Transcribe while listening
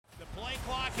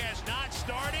clock has not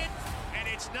started, and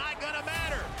it's not going to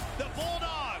matter. The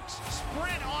Bulldogs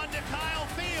sprint onto Kyle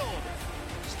Field.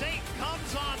 State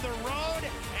comes on the road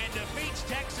and defeats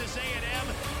Texas A&M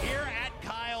here at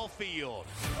Kyle Field.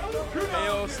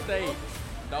 Hail State.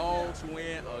 Dogs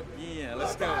win again.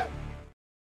 Let's go.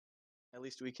 At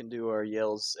least we can do our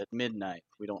yells at midnight.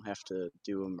 We don't have to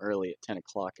do them early at 10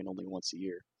 o'clock and only once a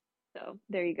year. So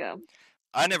there you go.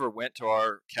 I never went to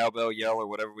our cowbell yell or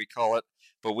whatever we call it,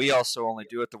 but we also only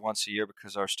do it the once a year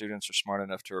because our students are smart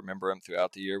enough to remember them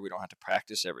throughout the year. We don't have to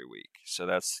practice every week. So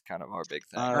that's kind of our big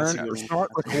thing.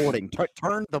 Start recording.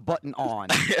 Turn the button on.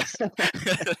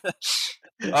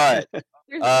 All right.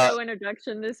 There's no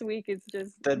introduction this week. It's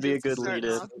just that'd be a good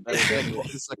lead-in.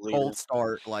 It's a cold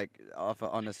start, like off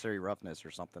of unnecessary roughness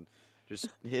or something. Just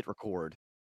hit record.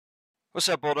 What's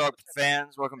up, Bulldog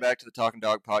fans? Welcome back to the Talking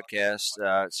Dog podcast.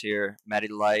 It's here, Matty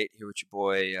Light, here with your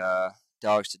boy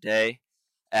Dogs today.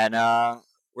 And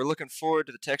we're looking forward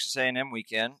to the Texas A&M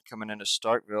weekend coming into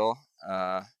Starkville.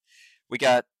 We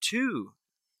got two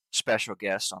special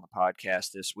guests on the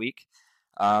podcast this week.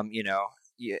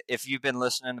 If you've been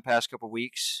listening the past couple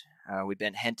weeks, we've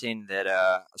been hinting that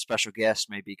a special guest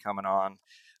may be coming on,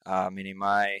 meaning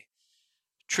my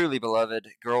truly beloved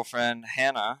girlfriend,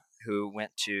 Hannah, who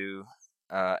went to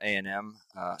A&M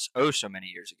so many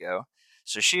years ago.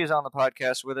 So she is on the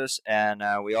podcast with us, and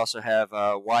we also have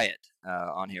Wyatt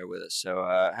on here with us. So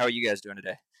how are you guys doing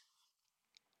today?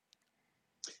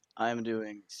 I'm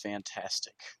doing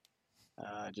fantastic.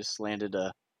 Just landed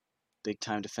a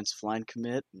big-time defensive line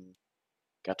commit and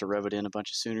got to rub it in a bunch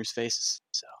of Sooners' faces.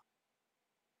 So,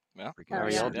 well, how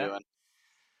are y'all doing?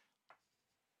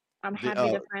 I'm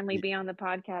happy to finally be on the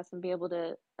podcast and be able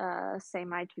to say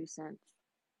my 2 cents.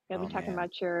 I've been talking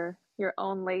about your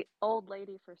own old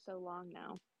lady for so long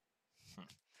now.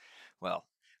 Well,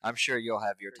 I'm sure you'll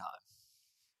have your time.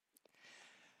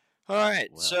 All right,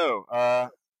 so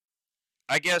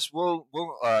I guess we'll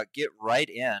get right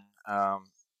in.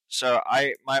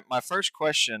 My first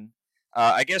question,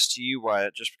 I guess to you,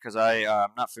 Wyatt, just because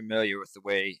I'm not familiar with the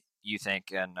way you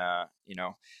think and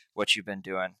what you've been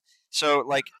doing. So,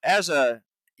 like, as A&M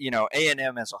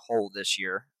as a whole this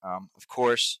year, of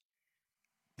course,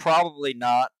 probably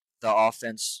not the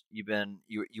offense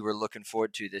you were looking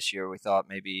forward to this year. We thought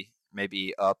maybe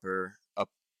up a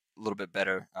little bit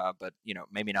better, but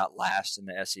maybe not last in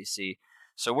the SEC.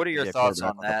 So, what are your thoughts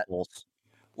on that?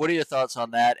 What are your thoughts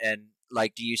on that? And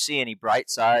like, do you see any bright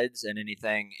sides and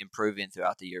anything improving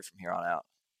throughout the year from here on out?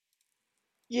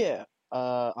 Yeah,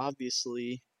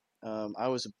 obviously. I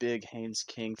was a big Haynes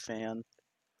King fan.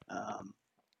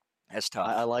 That's tough.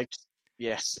 I liked,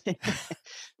 yes,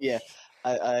 yeah.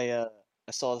 I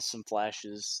saw some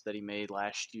flashes that he made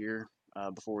last year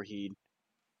before he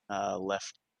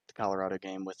left the Colorado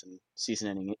game with a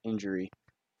season-ending injury,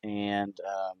 and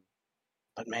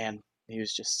but man, he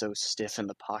was just so stiff in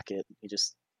the pocket. He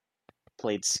just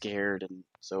played scared, and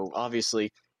so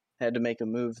obviously had to make a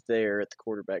move there at the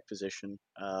quarterback position.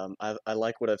 I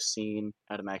like what I've seen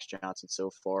out of Max Johnson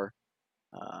so far.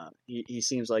 He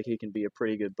seems like he can be a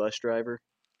pretty good bus driver.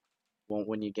 Won't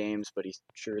win you games, but he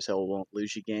sure as hell won't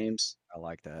lose you games. I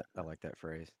like that. I like that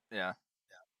phrase. Yeah.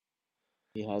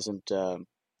 He hasn't.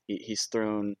 He's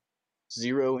thrown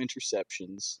 0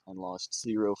 interceptions and lost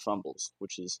 0 fumbles,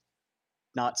 which is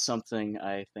not something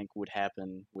I think would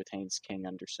happen with Haynes King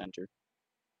under center.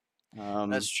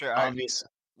 That's true. Obviously.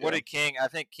 What did King? I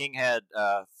think King had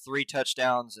 3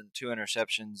 touchdowns and 2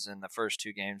 interceptions in the first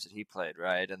 2 games that he played,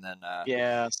 right? And then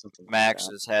Max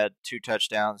has had 2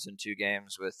 touchdowns in 2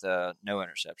 games with no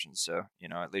interceptions. So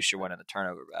at least you're winning the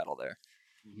turnover battle there.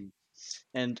 Mm-hmm.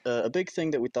 And a big thing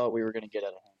that we thought we were going to get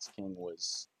out of Haynes King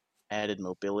was added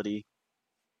mobility,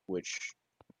 which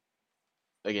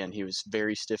again, he was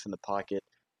very stiff in the pocket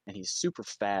and he's super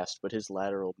fast, but his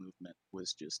lateral movement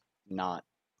was just not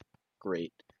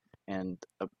great. And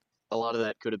a lot of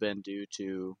that could have been due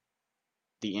to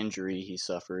the injury he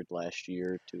suffered last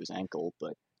year to his ankle,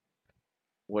 but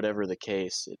whatever the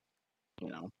case, it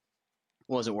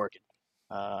wasn't working.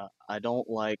 I don't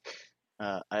like.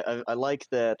 I like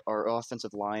that our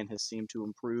offensive line has seemed to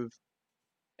improve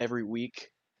every week,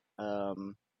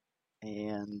 and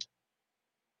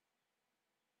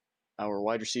our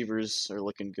wide receivers are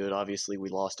looking good. Obviously, we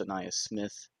lost Anaya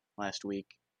Smith last week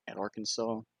at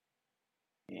Arkansas.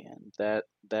 And that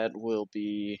will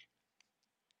be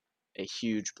a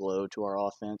huge blow to our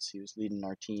offense. He was leading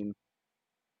our team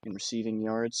in receiving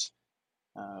yards.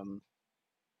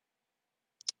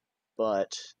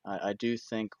 But I do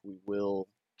think we will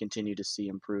continue to see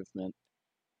improvement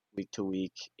week to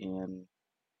week in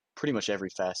pretty much every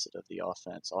facet of the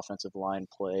offense. Offensive line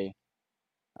play,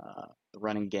 the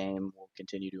running game will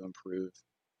continue to improve.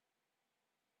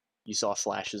 You saw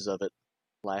flashes of it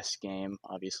last game,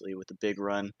 obviously, with the big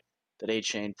run that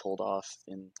A-Chain pulled off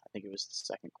in, I think it was the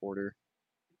second quarter.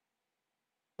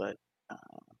 But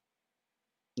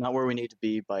not where we need to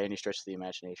be by any stretch of the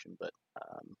imagination, but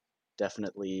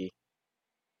definitely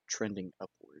trending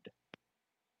upward.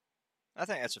 I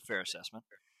think that's a fair assessment.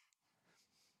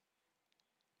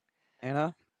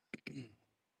 Anna?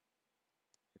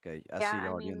 Okay, I see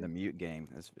y'all doing the mute game.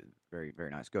 That's very,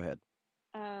 very nice. Go ahead.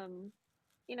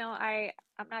 You know,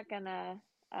 I'm not gonna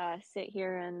sit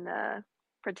here and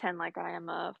pretend like I am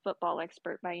a football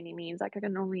expert by any means. Like, I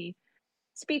can only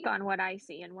speak on what I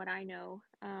see and what I know.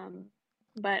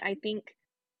 But I think,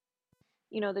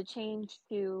 you know, the change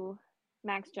to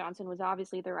Max Johnson was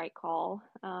obviously the right call.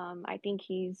 I think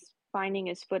he's finding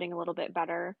his footing a little bit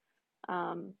better,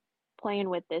 playing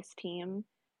with this team.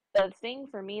 The thing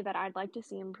for me that I'd like to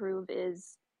see improve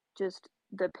is just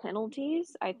the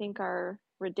penalties. I think are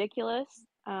ridiculous.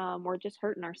 We're just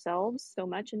hurting ourselves so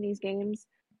much in these games.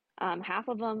 Half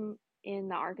of them in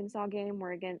the Arkansas game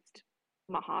were against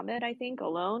Muhammad, I think,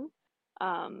 alone.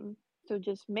 So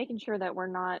just making sure that we're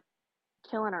not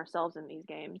killing ourselves in these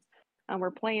games.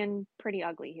 We're playing pretty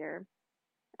ugly here.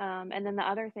 And then the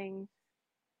other thing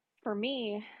for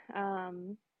me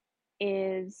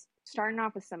is starting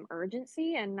off with some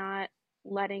urgency and not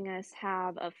letting us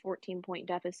have a 14-point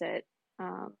deficit.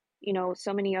 You know,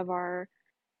 so many of our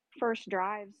first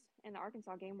drives in the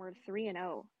Arkansas game were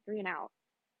 3-0, 3 and out.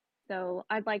 So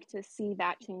I'd like to see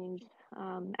that change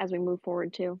as we move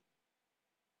forward too.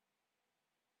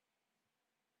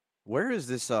 Where is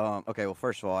this? Okay, well,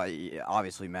 first of all,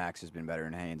 obviously Max has been better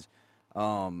than Haynes.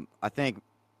 I think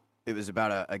it was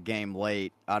about a game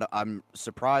late. I'm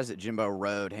surprised that Jimbo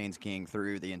rode Haynes King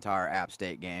through the entire App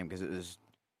State game because it was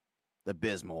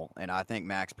abysmal, and I think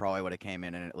Max probably would have came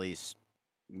in and at least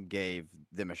gave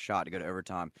them a shot to go to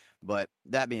overtime. But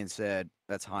that being said,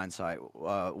 that's hindsight.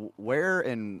 Where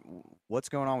and what's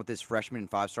going on with this freshman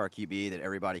 5-star QB that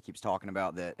everybody keeps talking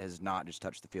about that has not just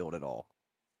touched the field at all?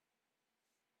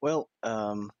 Well,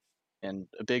 and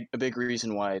a big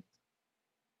reason why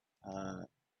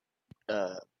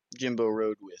Jimbo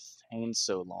rode with Haynes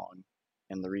so long,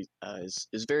 and the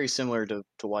is very similar to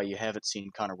why you haven't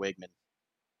seen Connor Wigman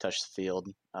touch the field.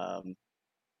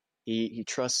 He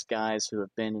trusts guys who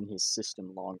have been in his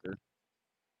system longer,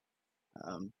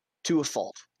 to a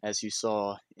fault, as you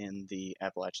saw in the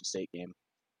Appalachian State game.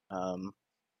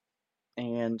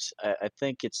 And I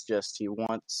think it's just he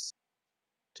wants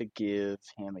to give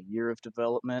him a year of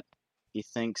development. He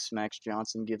thinks Max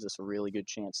Johnson gives us a really good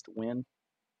chance to win,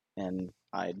 and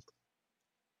I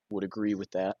would agree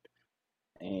with that.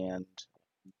 And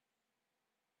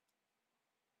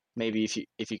maybe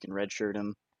if you can redshirt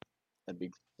him, that'd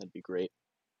be great.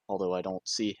 Although I don't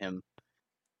see him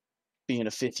being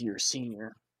a fifth-year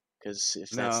senior, because if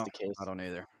that's the case, I don't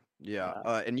either.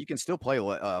 Yeah, and you can still play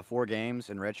 4 games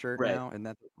in redshirt right. now, and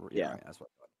that's Yeah. right, that's what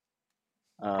I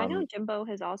thought. I know Jimbo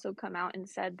has also come out and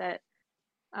said that,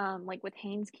 like with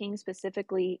Haynes King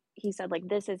specifically, he said like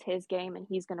this is his game and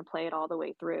he's going to play it all the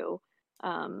way through.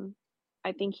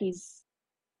 I think he's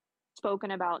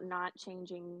spoken about not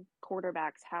changing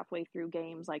quarterbacks halfway through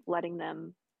games, like letting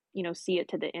them, you know, see it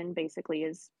to the end. Basically,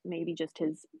 is maybe just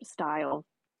his style.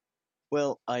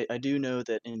 Well, I do know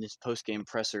that in his post-game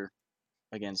presser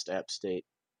against App State,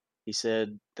 he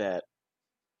said that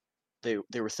they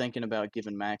were thinking about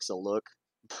giving Max a look,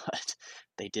 but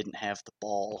they didn't have the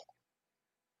ball,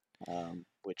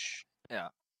 which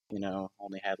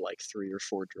only had like 3 or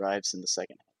 4 drives in the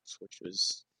second half, which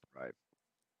was right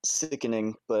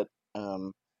sickening. But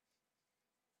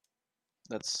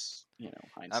that's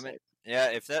hindsight. I mean, yeah,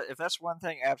 if that's one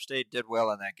thing App State did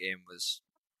well in that game was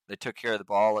they took care of the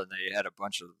ball and they had a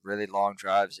bunch of really long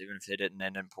drives. Even if they didn't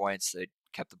end in points, they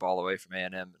kept the ball away from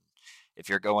A&M. If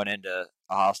you're going into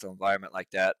a hostile environment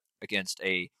like that against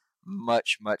a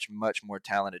much, much, much more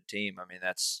talented team, I mean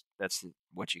that's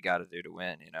what you got to do to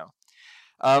win.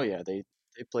 Oh yeah, they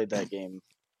played that game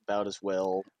about as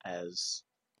well as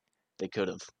they could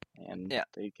have, and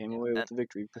they came away with the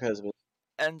victory because of it.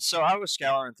 And so I was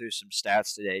scouring through some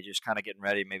stats today, just kind of getting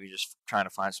ready, maybe just trying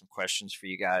to find some questions for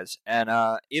you guys. And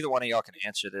either one of y'all can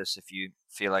answer this if you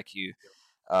feel like you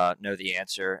know the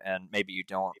answer, and maybe you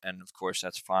don't, and of course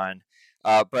that's fine.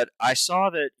 But I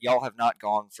saw that y'all have not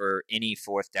gone for any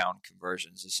 4th down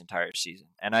conversions this entire season.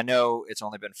 And I know it's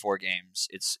only been 4 games.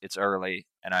 It's early,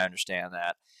 and I understand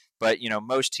that. But,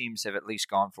 most teams have at least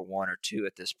gone for 1 or 2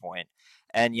 at this point.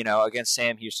 And, against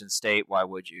Sam Houston State, why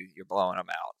would you? You're blowing them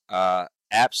out.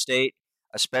 App State,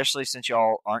 especially since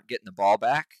y'all aren't getting the ball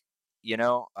back,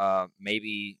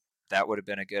 maybe that would have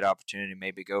been a good opportunity to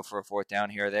maybe go for a fourth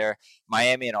down here or there.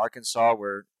 Miami and Arkansas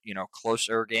were,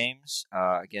 closer games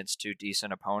against two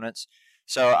decent opponents.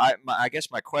 So I guess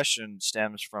my question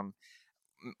stems from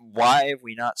why have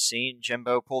we not seen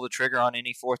Jimbo pull the trigger on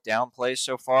any fourth down plays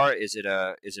so far? Is it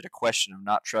a question of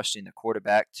not trusting the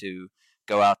quarterback to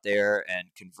go out there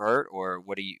and convert, or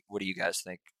what do you guys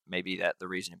think? Maybe that the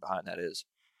reasoning behind that is.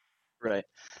 Right.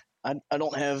 I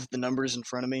don't have the numbers in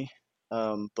front of me,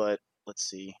 but let's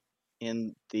see.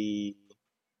 In the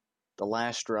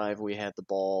last drive, we had the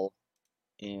ball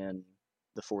in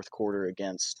the fourth quarter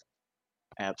against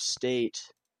App State.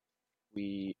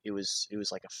 It was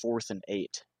like a 4th and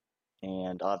 8,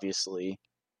 and obviously,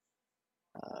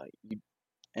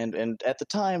 and at the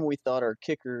time we thought our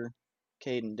kicker,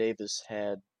 Caden Davis,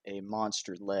 had a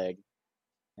monster leg,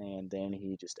 and then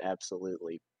he just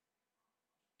absolutely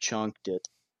chunked it.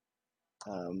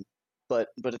 But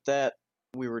at that,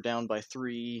 we were down by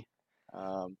 3.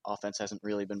 Offense hasn't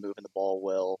really been moving the ball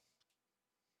well,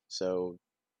 so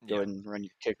go ahead and run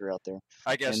your kicker out there.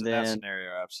 I guess and in then, that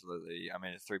scenario, absolutely. I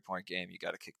mean, a 3-point game, you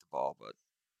got to kick the ball, but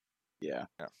yeah.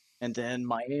 And then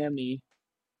Miami,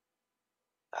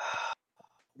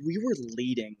 we were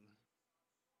leading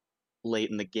late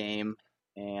in the game,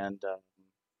 and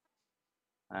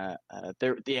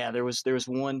there was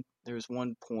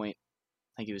one point,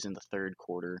 I think it was in the third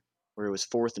quarter, where it was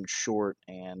 4th and short,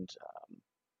 and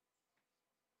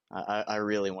I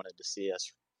really wanted to see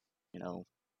us,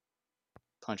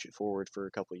 punch it forward for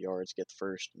a couple yards, get the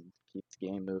first, and keep the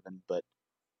game moving. But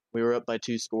we were up by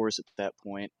 2 scores at that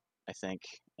point, I think,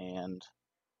 and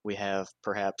we have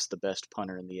perhaps the best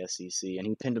punter in the SEC, and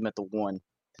he pinned him at the 1.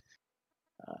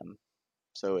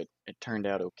 So it turned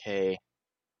out okay.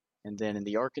 And then in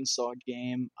the Arkansas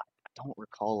game, I don't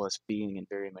recall us being in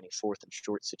very many 4th and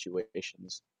short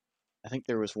situations. I think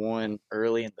there was one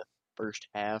early in the first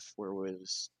half where it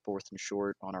was 4th and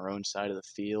short on our own side of the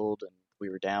field, and we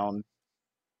were down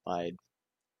by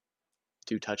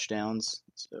 2 touchdowns.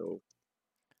 So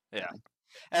yeah.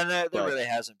 And there really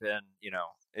hasn't been,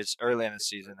 it's early in the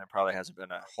season. There probably hasn't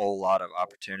been a whole lot of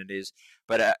opportunities.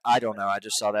 But I don't know. I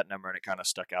just saw that number and it kind of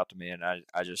stuck out to me. And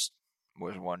I just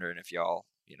was wondering if y'all,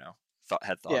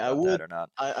 had thought about that or not.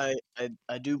 I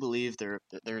do believe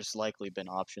there's likely been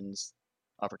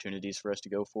opportunities for us to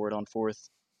go for it on 4th.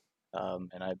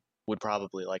 And I would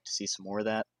probably like to see some more of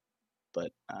that.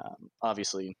 But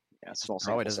obviously, small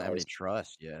sample probably doesn't size. have any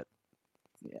trust yet.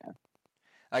 Yeah.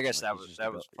 I guess that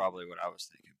was probably what I was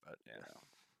thinking, but yeah.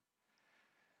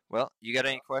 Well, you got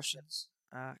any questions,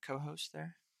 co-host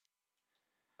there?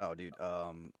 Oh, dude,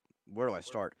 where do I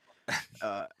start?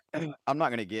 I'm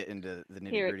not gonna get into the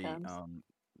nitty gritty.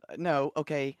 No,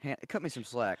 okay, cut me some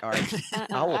slack. All right,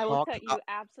 I will cut you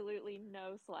absolutely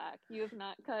no slack. You have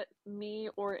not cut me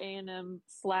or A&M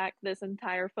slack this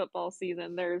entire football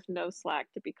season. There's no slack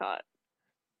to be caught.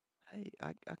 Hey,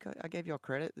 I gave y'all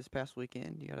credit this past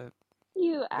weekend.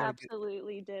 You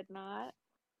absolutely did not.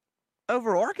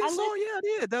 Over Arkansas? Yeah, I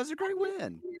did. That was a great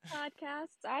win. Your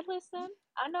podcasts, I listen.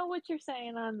 I know what you're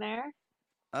saying on there.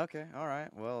 Okay, all right.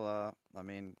 Well, I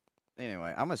mean,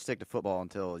 anyway, I'm gonna stick to football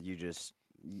until you just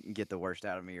get the worst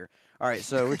out of me here. All right,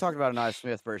 so we're talking about Anaya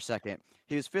Smith for a second.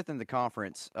 He was 5th in the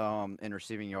conference in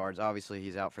receiving yards. Obviously,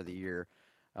 he's out for the year.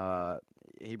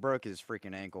 He broke his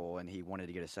freaking ankle, and he wanted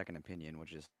to get a second opinion,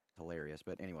 which is hilarious.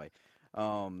 But anyway,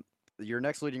 your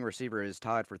next leading receiver is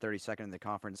tied for 32nd in the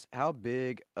conference. How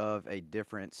big of a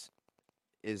difference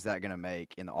is that going to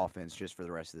make in the offense just for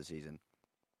the rest of the season?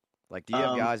 Like, do you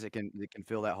have guys that can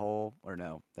fill that hole, or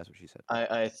no? That's what she said.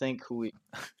 I think we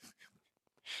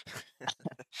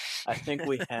I think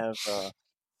we have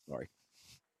sorry.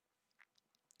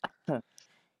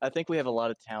 I think we have a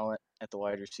lot of talent at the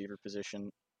wide receiver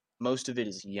position. Most of it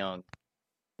is young,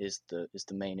 is the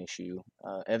main issue.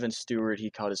 Evan Stewart, he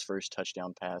caught his first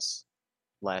touchdown pass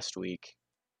last week,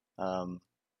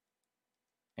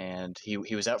 and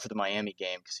he was out for the Miami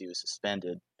game because he was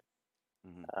suspended.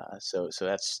 Mm-hmm. So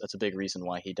that's a big reason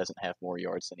why he doesn't have more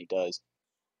yards than he does.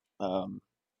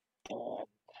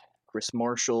 Chris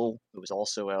Marshall, who was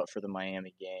also out for the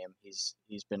Miami game, he's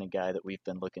been a guy that we've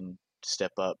been looking to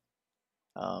step up.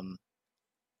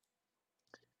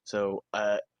 So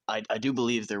I do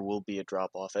believe there will be a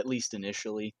drop off, at least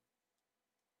initially,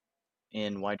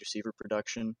 in wide receiver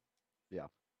production. Yeah.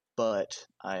 But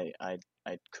I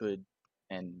could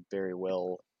and very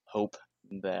well hope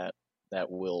that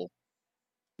will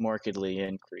markedly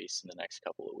increase in the next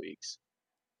couple of weeks.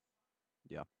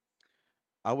 Yeah.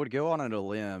 I would go on a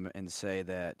limb and say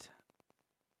that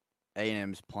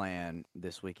A&M's plan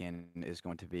this weekend is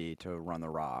going to be to run the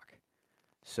rock.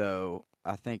 So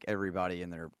I think everybody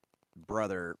and their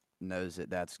brother knows that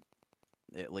that's,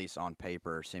 at least on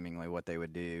paper, seemingly what they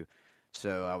would do.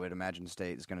 So I would imagine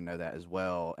State is going to know that as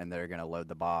well, and they're going to load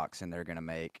the box, and they're going to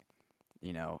make,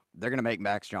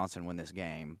 Max Johnson win this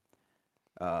game,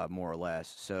 more or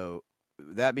less. So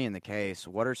that being the case,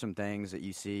 what are some things that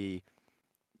you see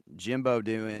Jimbo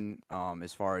doing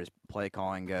as far as play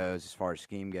calling goes, as far as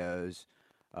scheme goes,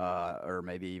 or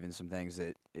maybe even some things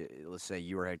that, let's say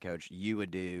you were head coach, you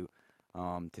would do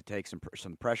to take some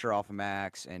pressure off of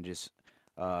Max and just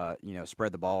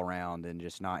spread the ball around and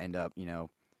just not end up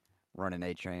running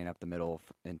a chain up the middle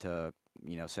into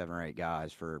 7 or 8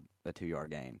 guys for a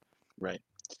 2-yard gain. Right.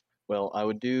 Well, I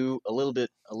would do a little bit,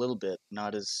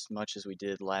 not as much as we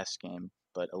did last game,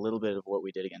 but a little bit of what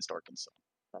we did against Arkansas.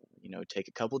 Take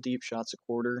a couple deep shots a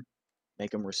quarter,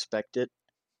 make them respect it.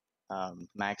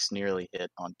 Max nearly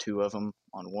hit on 2 of them.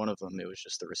 On one of them, it was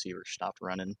just the receiver stopped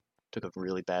running, took a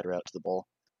really bad route to the ball.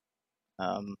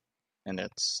 And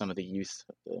that's some of the youth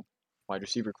of the wide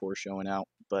receiver core showing out.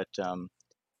 But I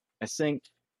think,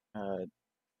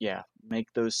 make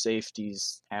those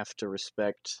safeties have to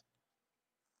respect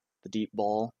the deep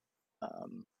ball.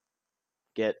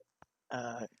 Get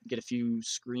a few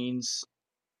screens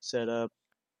set up,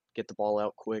 get the ball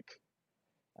out quick.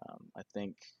 I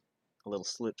think a little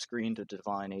slip screen to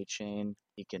Divine A-Chain.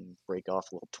 He can break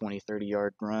off a little 20,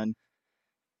 30-yard run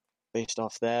based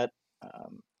off that.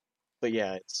 But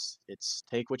yeah, it's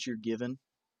take what you're given,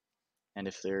 and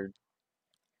if they're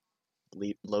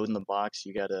loading the box,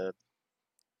 you gotta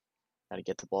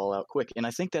get the ball out quick. And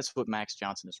I think that's what Max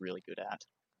Johnson is really good at.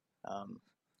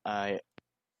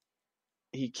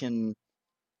 He can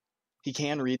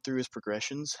read through his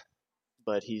progressions,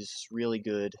 but he's really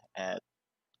good at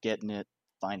getting it,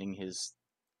 finding his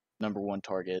number one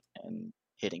target, and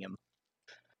hitting him.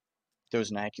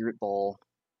 Throws an accurate ball,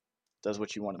 does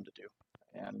what you want him to do.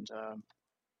 And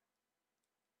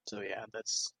so yeah,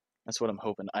 that's what I'm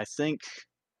hoping. I think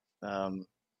because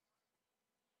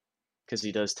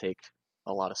he does take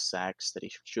a lot of sacks that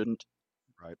he shouldn't.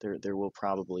 Right. There will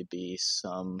probably be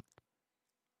some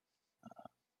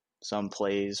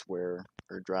plays or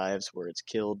drives where it's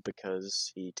killed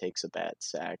because he takes a bad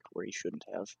sack where he shouldn't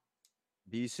have.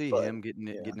 Do you see him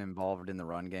getting involved in the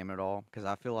run game at all? Because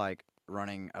I feel like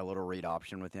running a little read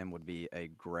option with him would be a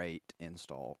great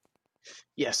install.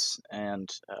 Yes, and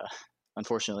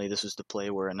unfortunately, this was the play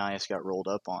where Anais got rolled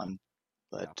up on,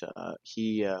 but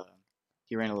he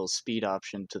ran a little speed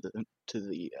option to the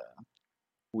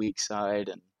weak side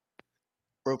and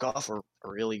broke off a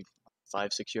really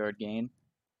 5-6 yard gain.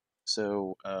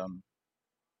 So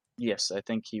yes, I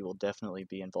think he will definitely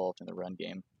be involved in the run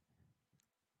game.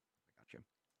 Gotcha.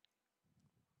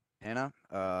 Hannah,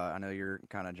 I know you're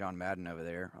kind of John Madden over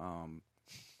there.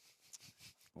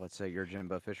 Let's say you're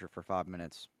Jimbo Fisher for 5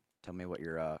 minutes. Tell me what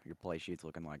your play sheet's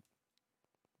looking like.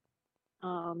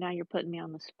 Oh, now you're putting me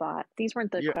on the spot. These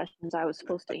weren't the questions I was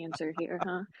supposed to answer here,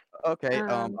 huh? Okay,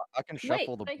 I can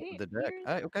shuffle but the deck.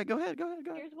 Okay, go ahead.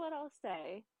 Here's what I'll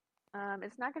say.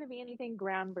 It's not going to be anything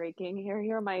groundbreaking.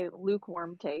 Here are my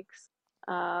lukewarm takes.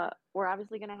 We're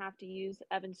obviously going to have to use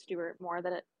Evan Stewart more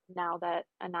now that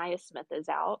Anaya Smith is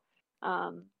out.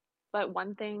 But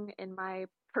one thing in my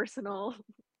personal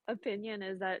opinion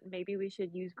is that maybe we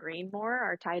should use Green more,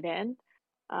 our tight end.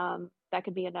 That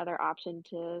could be another option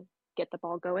to get the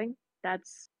ball going.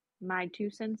 That's my 2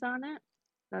 cents on it.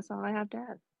 That's all I have to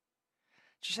add.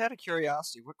 Just out of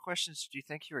curiosity, what questions do you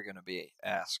think you were going to be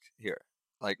asked here?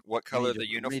 Like what color the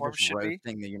uniform should be?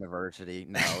 Roasting the university.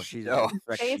 No, she's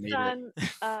based on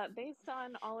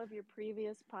all of your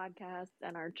previous podcasts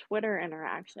and our Twitter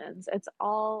interactions. It's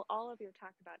all of your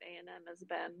talk about A&M has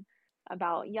been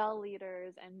about yell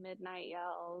leaders and midnight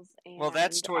yells. And well,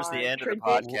 that's towards the end of the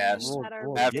podcast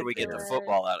after we get the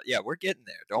football out. Yeah, we're getting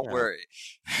there. Don't worry.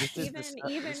 Even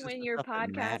when your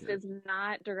podcast is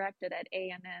not directed at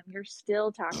A&M, you're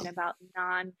still talking about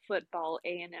non-football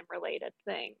A&M related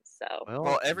things. So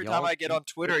well, every time I get on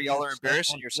Twitter, y'all are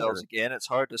embarrassing yourselves again. It's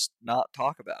hard to not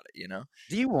talk about it,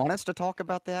 Do you want us to talk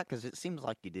about that? Because it seems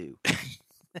like you do.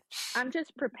 I'm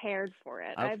just prepared for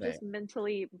it. Okay. I've just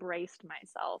mentally braced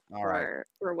myself for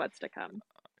what's to come.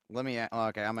 Let me.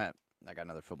 Okay, I got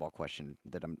another football question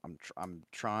that I'm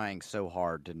trying so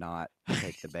hard to not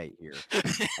take the bait here.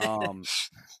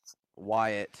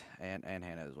 Wyatt and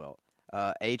Hannah as well.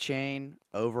 A-Chain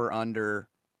over under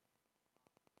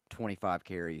 25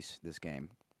 carries this game.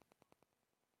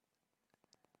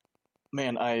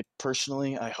 Man, I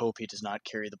hope he does not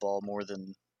carry the ball more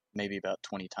than maybe about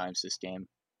 20 times this game.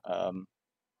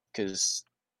 Because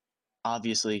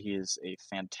obviously he is a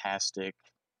fantastic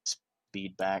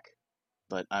speed back,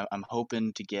 but I'm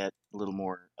hoping to get a little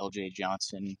more L.J.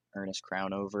 Johnson, Ernest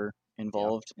Crownover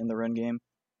involved in the run game,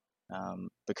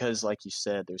 because, like you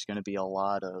said, there's going to be a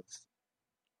lot of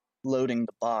loading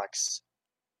the box,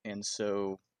 and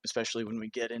so especially when we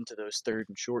get into those third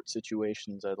and short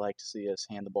situations, I'd like to see us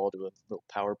hand the ball to a little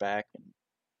power back and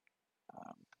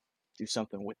do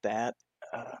something with that.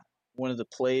 One of the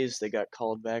plays they got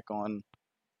called back on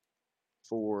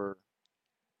for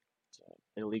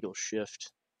illegal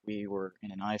shift, we were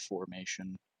in an I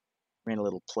formation, ran a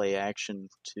little play action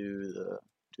to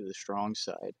the strong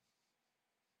side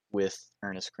with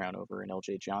Ernest Crownover and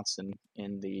L.J. Johnson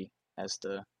as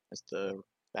the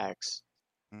backs,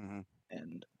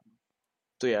 and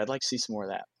so yeah, I'd like to see some more of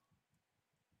that.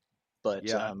 But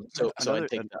so I'd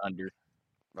take the under.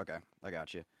 Okay, I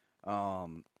got you.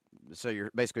 So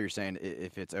you're saying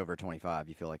if it's over 25,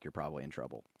 you feel like you're probably in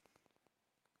trouble.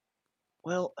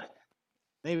 Well,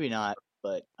 maybe not,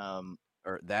 but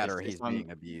or he's being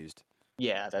abused.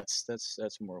 Yeah, that's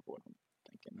more of what I'm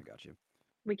thinking. I got you.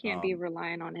 We can't be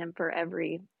relying on him for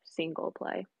every single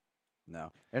play.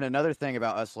 No. And another thing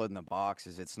about us loading the box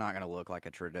is it's not going to look like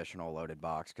a traditional loaded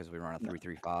box because we run a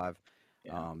 3-3-5.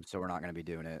 Yeah. So we're not going to be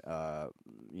doing it,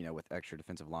 with extra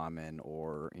defensive linemen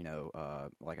or,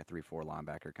 like a 3-4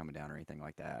 linebacker coming down or anything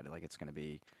like that. Like it's going to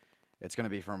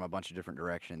be from a bunch of different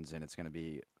directions, and it's going to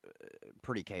be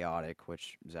pretty chaotic,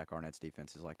 which Zach Arnett's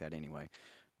defense is like that anyway.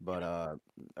 But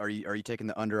are you taking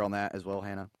the under on that as well,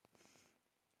 Hannah?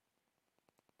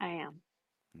 I am.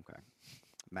 Okay.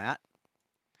 Matt?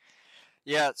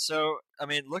 Yeah, so, I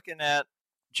mean, looking at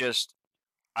just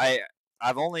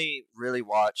I've only really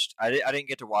watched. I didn't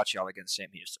get to watch y'all against Sam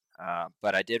Houston,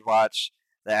 but I did watch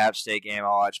the App State game. I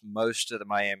watched most of the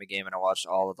Miami game, and I watched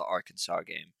all of the Arkansas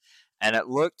game. And it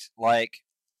looked like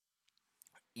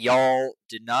y'all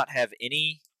did not have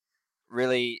any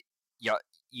really.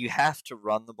 You have to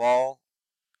run the ball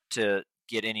to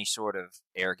get any sort of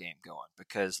air game going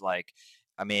because,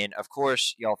 of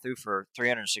course, y'all threw for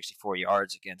 364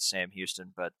 yards against Sam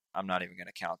Houston, but I'm not even going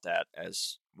to count that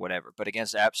as whatever. But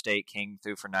against App State, King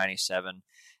threw for 97,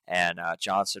 and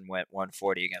Johnson went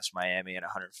 140 against Miami and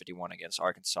 151 against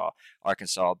Arkansas.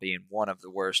 Arkansas being one of the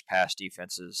worst pass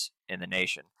defenses in the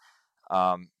nation.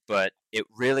 But it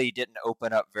really didn't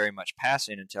open up very much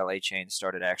passing until A-Chain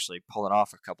started actually pulling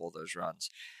off a couple of those runs.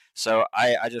 So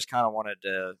I just kind of wanted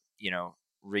to,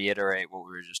 reiterate what we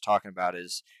were just talking about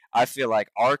is I feel like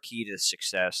our key to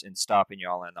success in stopping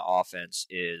y'all in the offense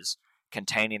is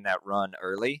containing that run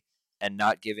early and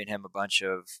not giving him a bunch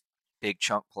of big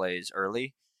chunk plays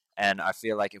early. And I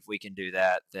feel like if we can do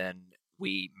that, then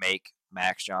we make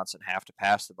Max Johnson have to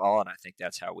pass the ball, and I think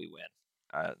that's how we win.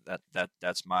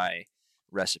 That's my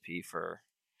recipe for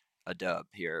a dub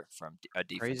here from a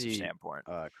defensive standpoint.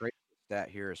 Crazy stat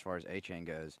here as far as A-Chain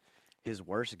goes. His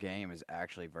worst game is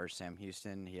actually versus Sam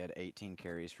Houston. He had 18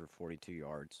 carries for 42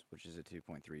 yards, which is a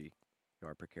 2.3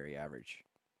 yard per carry average.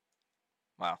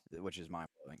 Wow, which is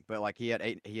mind-blowing. But he had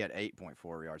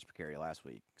 8.4 yards per carry last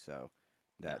week, so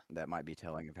that might be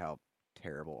telling of how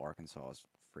terrible Arkansas's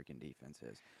freaking defense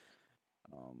is.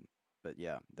 But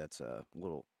yeah, that's a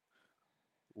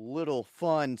little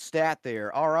fun stat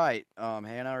there. All right,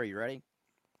 Hannah, are you ready?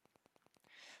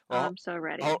 Well, I'm so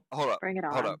ready. Hold up. Bring it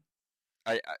on. Hold up.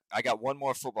 I got one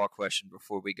more football question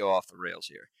before we go off the rails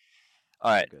here.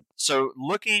 All right. Good. So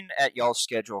looking at y'all's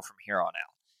schedule from here on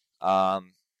out,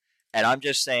 and I'm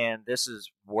just saying this is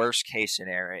worst case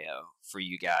scenario for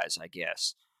you guys, I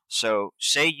guess. So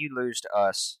say you lose to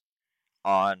us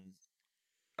on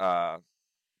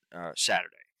Saturday,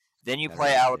 then you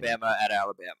play Alabama at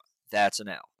Alabama. That's an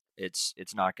L. It's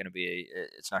not going to be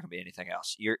anything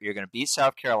else. You're going to beat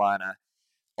South Carolina.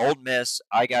 Ole Miss,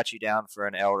 I got you down for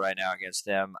an L right now against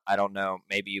them. I don't know.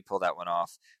 Maybe you pull that one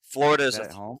off. Florida's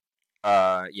at home.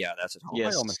 Yeah, that's at home.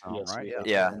 Yes, home, right?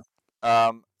 Yeah.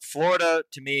 Florida,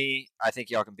 to me, I think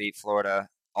y'all can beat Florida.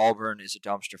 Auburn is a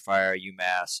dumpster fire.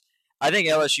 UMass. I think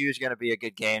LSU is going to be a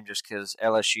good game just because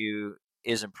LSU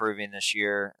is improving this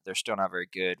year. They're still not very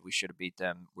good. We should have beat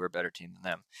them. We're a better team than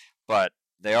them, but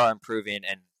they are improving.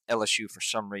 And LSU, for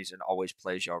some reason, always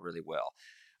plays y'all really well.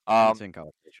 It's in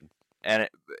College Station. And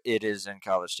it is in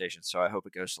College Station, so I hope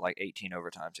it goes to 18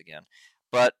 overtimes again.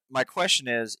 But my question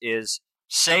is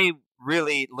say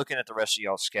really looking at the rest of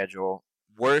y'all's schedule,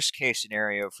 worst case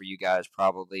scenario for you guys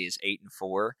probably is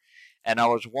 8-4. And I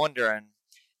was wondering,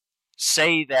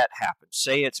 say that happens.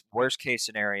 Say it's worst case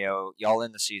scenario, y'all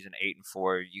in the season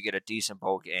 8-4, you get a decent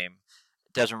bowl game.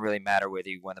 It doesn't really matter whether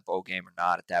you win the bowl game or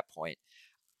not at that point.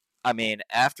 I mean,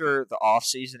 after the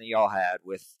offseason that y'all had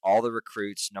with all the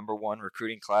recruits, #1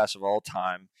 recruiting class of all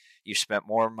time, you spent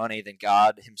more money than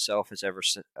God himself has ever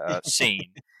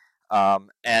seen.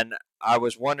 And I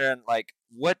was wondering, like,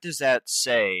 what does that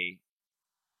say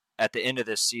at the end of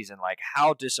this season? Like,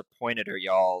 how disappointed are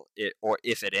y'all, or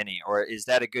if at any, or is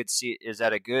that a good is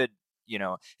that a good,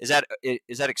 is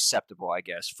that acceptable, I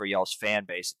guess, for y'all's fan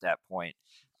base at that point?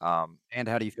 And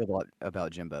how do you feel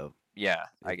about Jimbo? Yeah,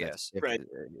 I If that's guess. if, Right.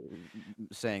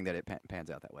 saying that it pans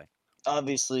out that way.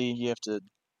 Obviously, you have to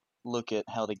look at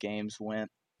how the games went.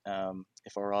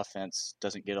 If our offense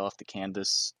doesn't get off the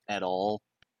canvas at all,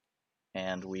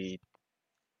 and we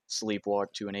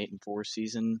sleepwalk to an 8-4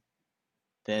 season,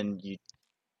 then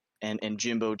and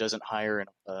Jimbo doesn't hire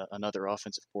another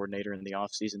offensive coordinator in the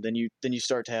offseason, then you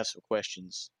start to have some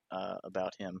questions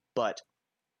about him. But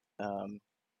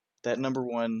that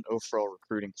 #1 overall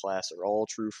recruiting class are all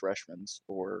true freshmen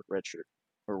or redshirt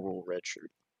or will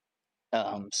redshirt.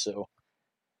 So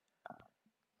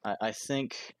I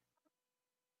think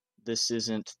this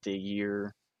isn't the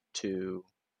year to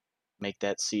make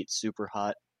that seat super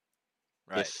hot.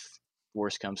 Right. If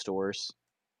worse comes to worse.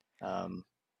 Well,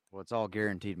 it's all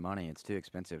guaranteed money. It's too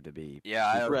expensive to be.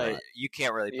 Yeah, Right. you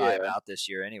can't really buy him Yeah. out this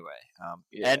year anyway.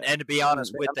 Yeah. And to be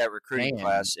honest, with that recruiting paying.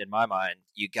 class, in my mind,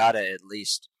 you got to at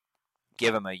least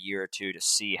give him a year or two to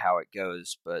see how it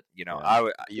goes. But You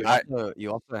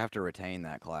also have to retain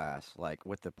that class. Like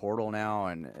with the portal now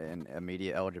and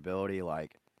immediate eligibility,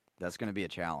 like that's going to be a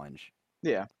challenge.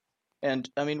 Yeah. And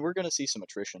I mean, we're going to see some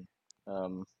attrition.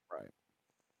 Right.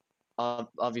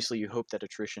 Obviously, you hope that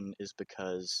attrition is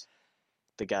because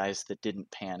the guys that didn't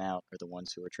pan out are the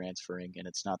ones who are transferring, and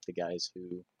it's not the guys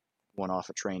who went off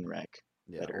a train wreck.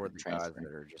 Yeah, that are or the guys transferring.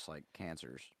 that are just like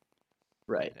cancers.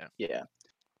 Right. Yeah. Yeah.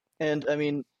 And I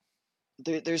mean,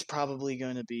 there's probably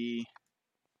going to be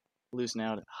losing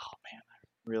out. Oh man, I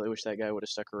really wish that guy would have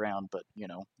stuck around, but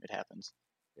it happens.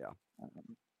 Yeah.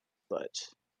 But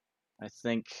I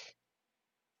think,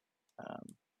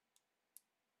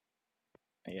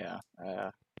 yeah,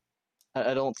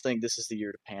 I don't think this is the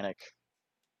year to panic.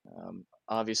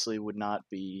 Obviously, would not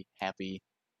be happy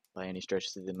by any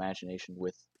stretch of the imagination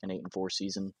with an 8-4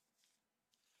 season,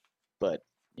 but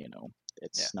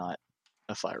it's not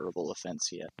a fireable offense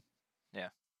yet. Yeah.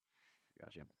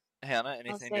 Gotcha. Hannah,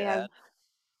 anything to say add?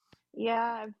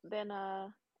 I've been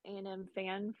a A&M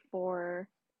fan for,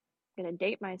 I'm gonna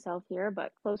date myself here,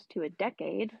 but close to a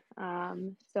decade.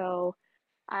 So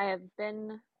I have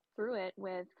been through it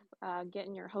with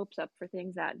getting your hopes up for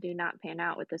things that do not pan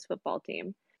out with this football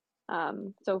team.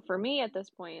 So for me at this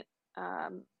point,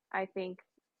 I think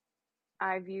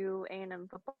I view A&M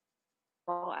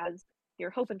football as you're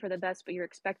hoping for the best, but you're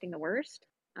expecting the worst.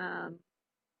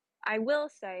 I will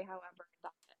say, however,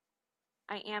 that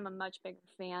I am a much bigger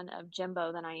fan of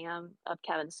Jimbo than I am of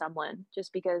Kevin Sumlin,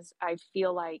 just because I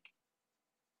feel like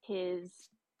his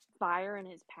fire and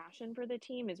his passion for the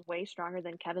team is way stronger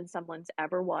than Kevin Sumlin's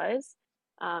ever was.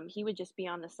 He would just be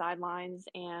on the sidelines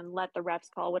and let the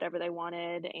refs call whatever they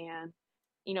wanted, and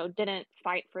didn't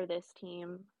fight for this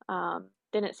team.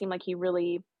 Didn't seem like he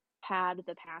really had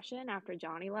the passion after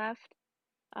Johnny left.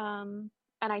 And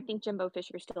I think Jimbo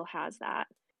Fisher still has that.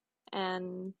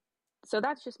 And so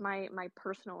that's just my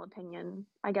personal opinion,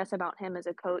 I guess, about him as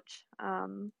a coach,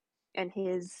 and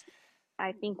his,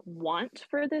 I think, want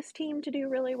for this team to do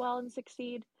really well and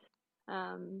succeed.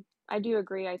 I do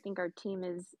agree. I think our team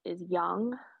is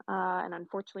young, and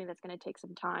unfortunately, that's going to take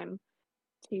some time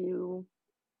to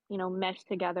mesh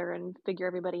together and figure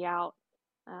everybody out,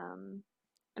 and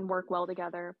work well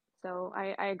together. So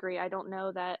I agree. I don't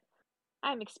know that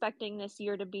I'm expecting this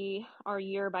year to be our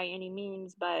year by any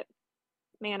means, but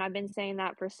man, I've been saying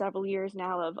that for several years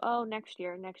now of, oh, next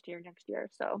year.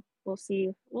 So we'll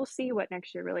see what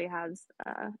next year really has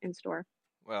in store.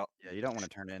 Well, Yeah, you don't want to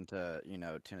turn into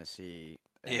Tennessee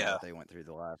and Yeah. what they went through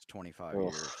the last 25 Ugh,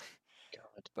 years.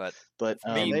 God. but But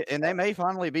me, And they may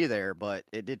finally be there, but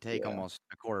it did take Yeah. almost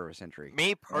a quarter of a century. me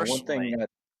one personally. thing that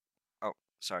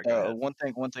Sorry, go ahead. one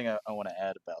thing I want to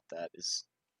add about that is,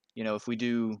 if we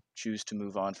do choose to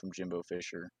move on from Jimbo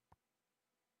Fisher,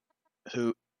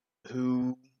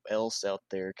 who else out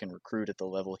there can recruit at the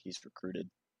level he's recruited?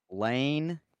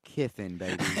 Lane Kiffin,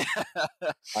 baby.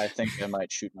 I think I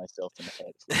might shoot myself in the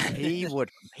head. if we try.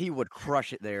 he would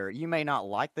crush it there. You may not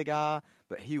like the guy,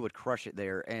 but he would crush it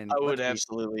there. And I would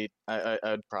absolutely.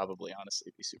 I'd probably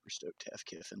honestly be super stoked to have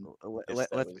Kiffin.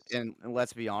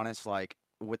 let's be honest, like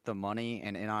with the money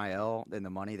and NIL and the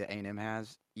money that A&M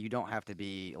has, you don't have to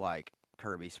be like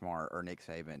Kirby Smart or Nick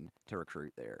Saban to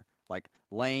recruit there. Like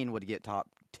Lane would get top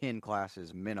 10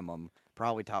 classes minimum,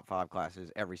 probably top 5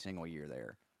 classes every single year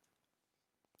there.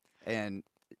 And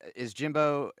is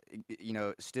Jimbo,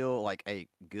 still like a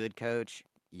good coach?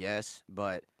 Yes,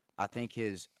 but I think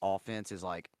his offense is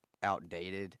like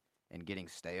outdated and getting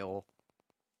stale.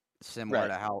 Similar Right.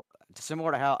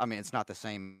 to how, I mean, it's not the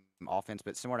same offense,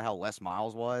 but similar to how Les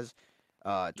Miles was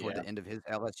toward Yeah. the end of his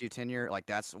LSU tenure. Like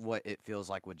that's what it feels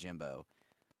like with Jimbo.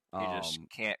 He just Um,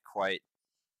 can't quite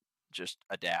just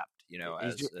adapt, he's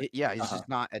as just, yeah, he's Uh-huh. just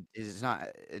not,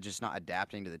 just not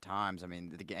adapting to the times. I mean,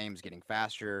 the game's getting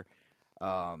faster.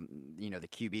 The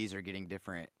QBs are getting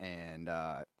different, and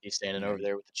He's standing you know, over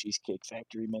there with the Cheesecake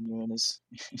Factory menu in his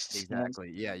hands.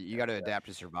 exactly, yeah, you got to adapt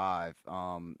to survive.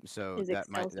 So His that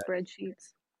might, Excel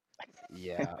spreadsheets.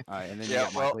 yeah, and then you Yeah,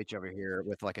 got Mike well, Leach over here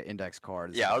with like an index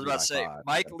card. It's yeah, like I a was three about to by say five.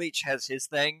 Mike So, Leach has his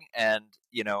thing, and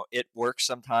it works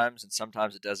sometimes, and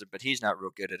sometimes it doesn't. But he's not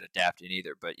real good at adapting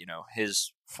either. But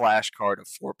his flashcard of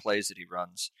 4 plays that he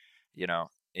runs,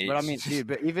 but I mean, he's dude,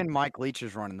 but even Mike Leach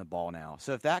is running the ball now.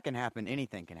 So if that can happen,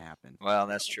 anything can happen. well,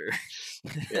 that's true.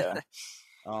 Yeah.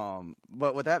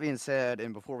 But with that being said,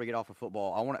 and before we get off of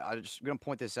football, I'm just gonna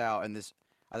point this out, and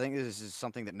I think this is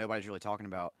something that nobody's really talking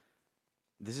about.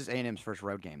 This is A&M's first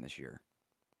road game this year,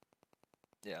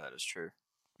 Yeah, that is true.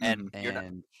 And Mhm. you're not,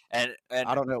 and and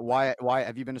I don't know why. Why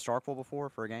have you been to Starkville before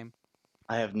for a game?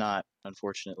 I have not,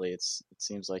 unfortunately. It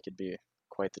seems like it'd be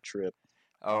quite the trip.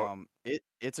 oh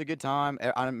It's a good time.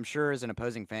 I'm sure as an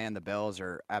opposing fan, the bells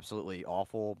are absolutely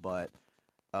awful, but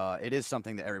it is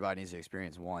something that everybody needs to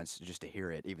experience once just to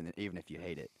hear it, even if you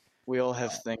hate it. We all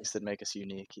have things that make us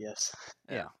unique, yes.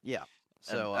 yeah. Yeah.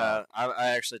 And So I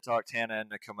actually talked Hannah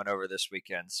into coming over this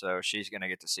weekend, so she's gonna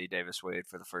get to see Davis Wade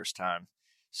for the first time.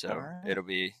 All So right. it'll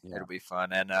be yeah,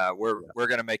 fun, and we're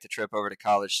gonna make the trip over to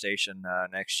College Station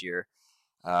next year.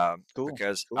 Cool.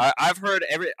 Because Cool. I've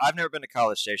never been to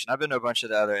College Station. I've been to a bunch of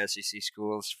the other SEC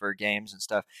schools for games and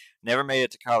stuff. Never made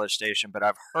it to College Station, but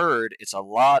I've heard it's a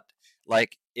lot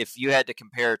like if you had to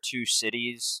compare two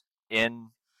cities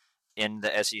in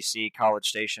the SEC, College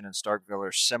Station and Starkville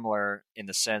are similar in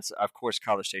the sense, of course,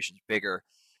 College Station's bigger,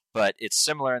 but it's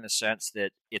similar in the sense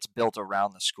that it's built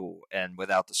around the school, and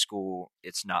without the school,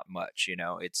 it's not much.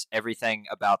 It's everything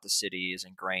about the city is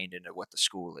ingrained into what the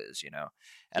school is. And I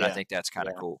Yeah. think that's kind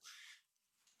of Yeah. cool.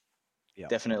 yeah.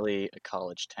 Definitely a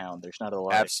college town. There's not a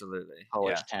lot of Absolutely, yeah.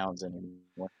 college towns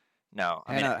anymore. No,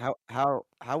 I mean, Hannah,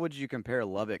 how would you compare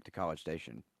Lubbock to College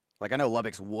Station? Like I know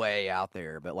Lubbock's way out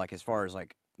there, but like as far as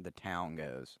like the town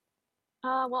goes,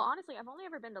 Well, honestly, I've only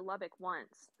ever been to Lubbock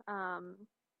once.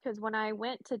 Because when I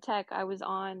went to Tech, I was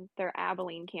on their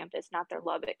Abilene campus, not their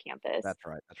Lubbock campus. that's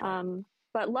right. That's right.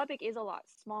 But Lubbock is a lot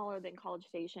smaller than College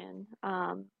Station.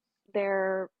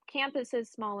 Their campus is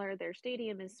smaller, their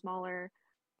stadium is smaller.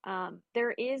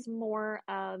 There is more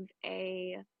of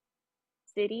a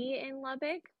city in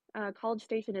Lubbock. College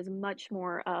Station is much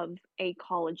more of a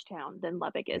college town than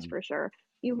Lubbock is Mhm. for sure.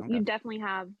 You Okay. definitely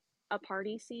have a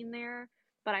party scene there,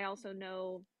 but I also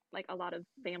know like a lot of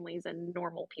families and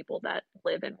normal people that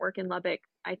live and work in Lubbock.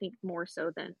 I think more so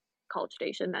than College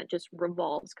Station that just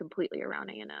revolves completely around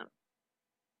A&M.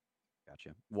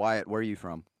 Gotcha. Wyatt, where are you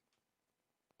from?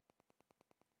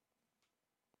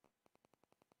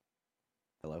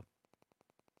 Hello.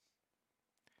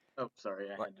 Oh, sorry.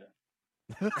 I What?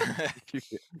 had to.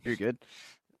 You're good.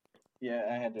 Yeah,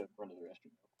 I had to run to the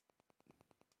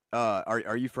restroom.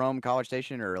 Are you from College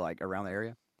Station or like around the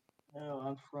area? No,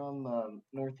 I'm from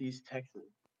Northeast Texas.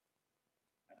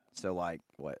 So like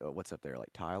what's up there?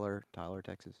 Like Tyler,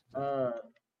 Texas? Is that- Uh,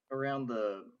 around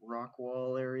the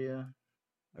Rockwall area.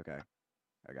 Okay,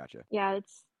 I gotcha. Yeah,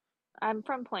 I'm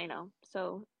from Plano,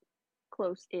 so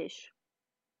close-ish.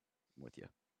 I'm with you.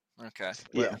 okay.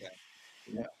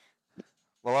 Yeah.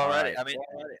 Well, All alrighty. right. I mean,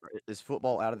 Is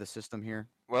football out of the system here?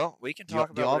 well, we can Do you,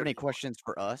 talk do y'all about have whatever any you want. questions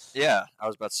for us? Yeah, I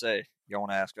was about to say, y'all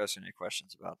want to ask us any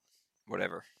questions about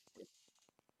whatever?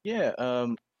 Yeah.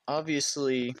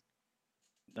 Obviously,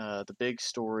 the big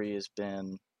story has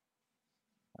been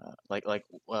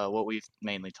what we've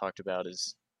mainly talked about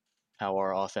is how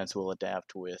our offense will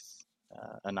adapt with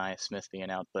Anaya Smith being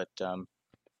out. But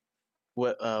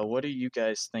what are you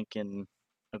guys thinking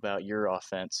about your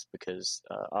offense? Because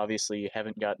obviously you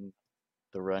haven't gotten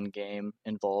the run game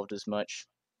involved as much,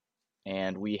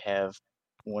 and we have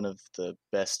one of the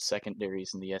best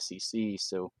secondaries in the SEC.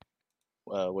 So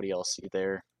what do y'all see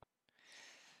there?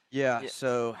 Yeah. Yeah.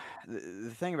 So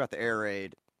the thing about the air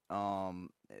raid,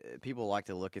 people like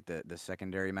to look at the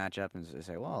secondary matchup and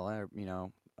say, well,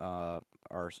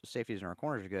 our safeties and our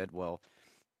corners are good. Well,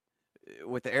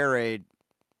 with the air raid,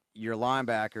 your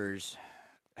linebackers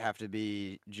have to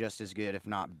be just as good, if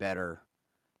not better,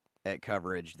 at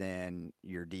coverage than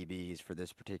your DBs for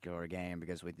this particular game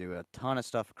because we do a ton of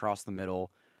stuff across the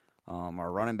middle.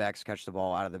 Our running backs catch the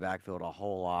ball out of the backfield a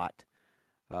whole lot.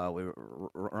 We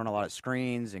run a lot of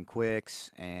screens and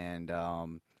quicks, and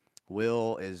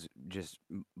Will is just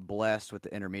blessed with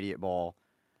the intermediate ball.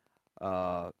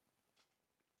 I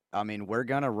mean, we're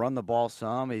going to run the ball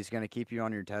some. He's going to keep you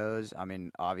on your toes. I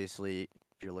mean, obviously,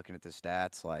 if you're looking at the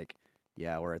stats, like,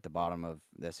 yeah, we're at the bottom of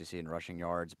the SEC in rushing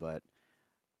yards, but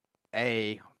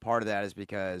part of that is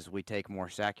because we take more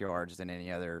sack yards than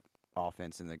any other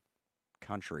offense in the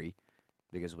country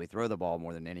because we throw the ball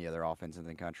more than any other offense in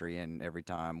the country, and every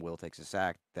time Will takes a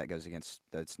sack,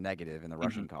 that's negative in the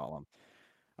rushing column.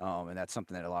 And that's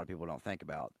something that a lot of people don't think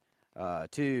about.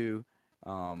 Two,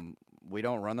 we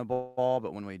don't run the ball,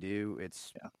 but when we do,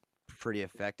 it's pretty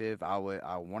effective. I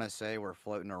want to say we're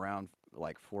floating around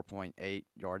like 4.8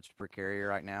 yards per carry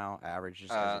right now, average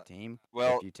just as a team.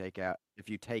 Well, if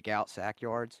you take out sack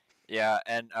yards. Yeah,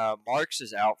 and Marks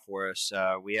is out for us.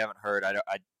 We haven't heard.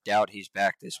 I doubt he's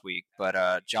back this week,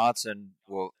 but Johnson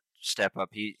will step up.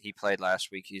 He played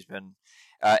last week. He's been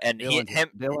and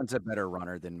Dylan's a better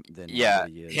runner than yeah.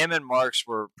 he is. Him and Marks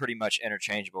were pretty much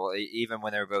interchangeable. Even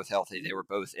when they were both healthy, they were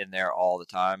both in there all the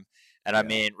time. And I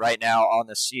mean, right now on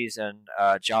the season,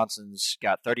 Johnson's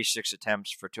got 36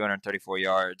 attempts for 234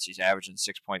 yards. He's averaging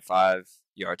 6.5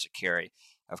 yards a carry.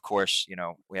 Of course,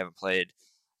 we haven't played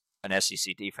an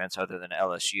SEC defense other than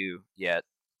LSU yet,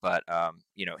 but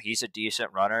he's a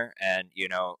decent runner, and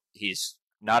he's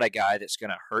not a guy that's going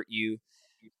to hurt you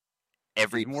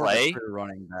every more play. Of a true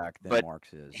running back than but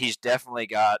Marks is. He's definitely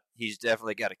got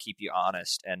to keep you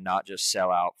honest and not just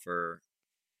sell out for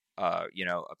a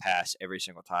pass every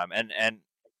single time. And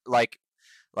like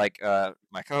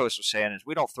my co-host was saying, is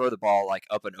we don't throw the ball like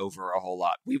up and over a whole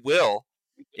lot. We will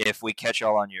if we catch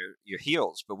y'all on your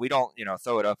heels, but we don't,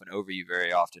 throw it up and over you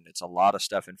very often. It's a lot of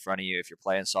stuff in front of you. If you're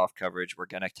playing soft coverage, we're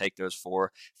going to take those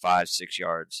 4, 5, 6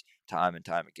 yards time and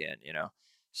time again,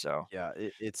 So yeah,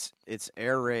 it's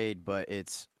air raid, but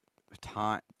it's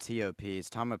TOP. It's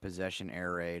time of possession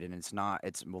air raid, and it's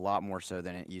a lot more so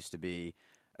than it used to be,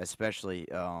 especially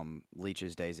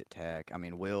Leach's days at Tech. I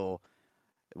mean,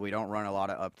 we don't run a lot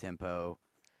of up tempo,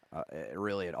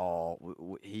 really at all.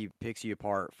 He picks you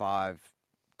apart 5-10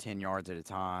 yards at a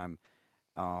time.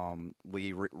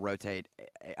 We rotate.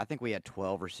 I think we had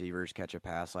 12 receivers catch a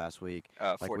pass last week.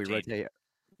 14. We rotate.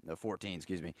 14,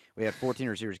 excuse me. We had 14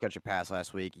 receivers catch a pass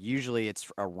last week. Usually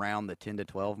it's around the 10 to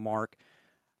 12 mark.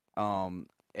 And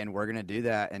we're going to do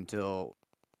that until,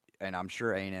 and I'm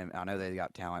sure A&M, I know they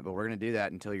got talent, but we're going to do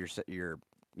that until your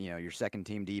second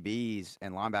team DBs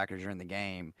and linebackers are in the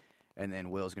game, and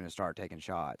then Will's going to start taking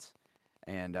shots.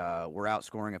 And we're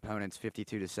outscoring opponents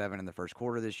 52-7 in the first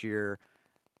quarter this year.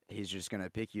 He's just going to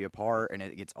pick you apart, and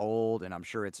it gets old, and I'm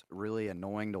sure it's really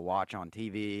annoying to watch on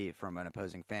TV from an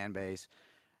opposing fan base.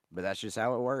 But that's just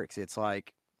how it works. It's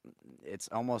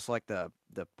almost like the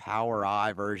Power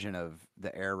Eye version of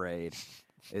the air raid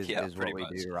is what we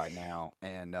do right now.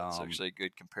 And it's actually a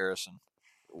good comparison.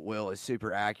 Will is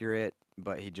super accurate,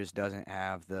 but he just doesn't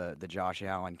have the Josh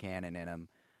Allen cannon in him.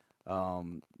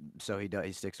 So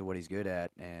he sticks to what he's good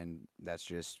at, and that's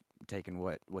just taking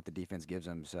what the defense gives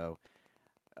him. So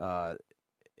I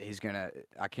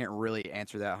can't really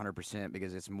answer that 100%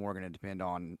 because it's more going to depend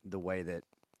on the way that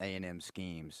A&M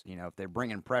schemes. If they're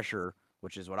bringing pressure,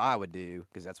 which is what I would do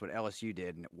because that's what LSU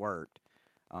did and it worked,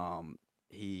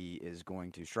 he is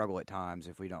going to struggle at times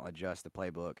if we don't adjust the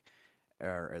playbook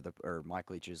or Mike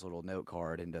Leach's little note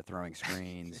card into throwing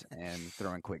screens and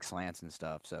throwing quick slants and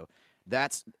stuff. So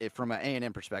that's it from an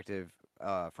A&M perspective,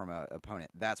 from an opponent.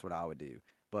 That's what I would do.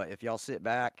 But if y'all sit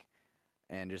back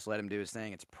and just let him do his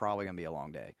thing, it's probably going to be a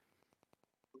long day.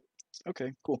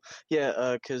 Okay, cool.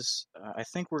 Yeah, because I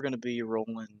think we're going to be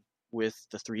rolling with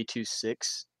the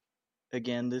 3-2-6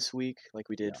 again this week, like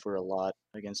we did for a lot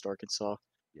against Arkansas.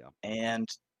 Yeah. And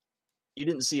you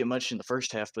didn't see it much in the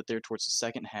first half, but there towards the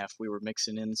second half, we were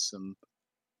mixing in some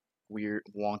weird,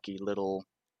 wonky little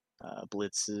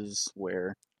blitzes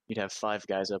where you'd have 5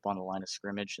 guys up on the line of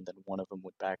scrimmage, and then one of them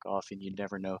would back off, and you'd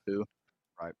never know who.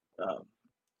 Right.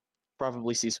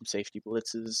 Probably see some safety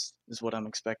blitzes is what I'm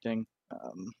expecting.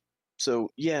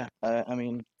 So yeah, I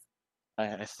mean,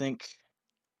 I think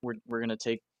we're gonna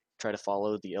try to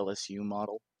follow the LSU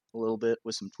model a little bit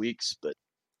with some tweaks, but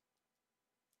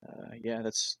yeah,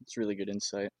 that's really good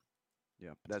insight.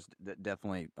 Yeah, that's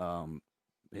definitely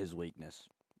his weakness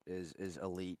is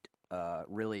elite.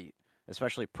 Really,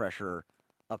 especially pressure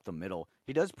up the middle.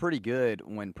 He does pretty good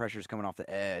when pressure's coming off the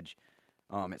edge.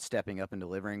 It's stepping up and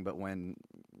delivering, but when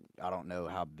I don't know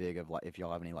how big of if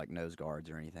y'all have any nose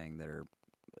guards or anything that are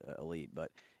elite,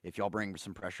 but if y'all bring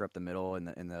some pressure up the middle in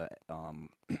the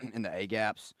in the A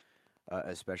gaps,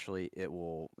 especially it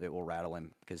will rattle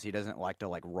him because he doesn't like to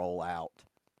like roll out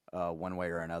one way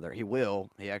or another. He will.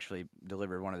 He actually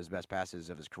delivered one of his best passes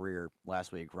of his career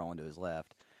last week, rolling to his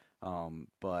left.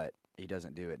 But he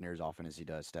doesn't do it near as often as he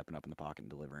does stepping up in the pocket and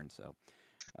delivering. So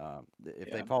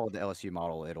if they follow the LSU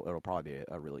model, it'll probably be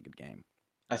a really good game.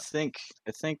 I think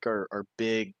our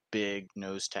big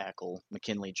nose tackle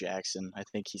McKinley Jackson. I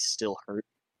think he's still hurt.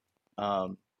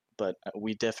 But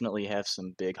we definitely have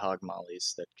some big hog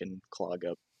mollies that can clog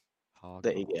up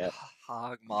the A gap.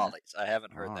 Hog mollies. I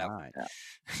haven't heard that right. Yeah.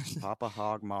 Papa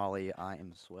Hog Molly, I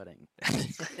am sweating.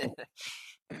 one.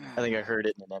 I think I heard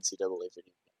it in an NCAA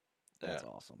video. That's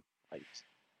awesome.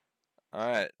 All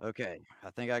right. Okay, I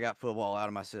think I got football out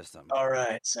of my system. All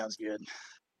right, sounds good.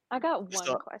 I got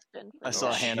one question. For I saw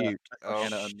you. Hannah. Shoot.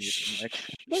 Hannah unmuted the mic.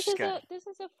 This is Okay.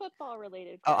 a football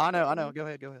related. Oh, Question. I know. Go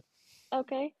ahead.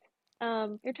 Okay.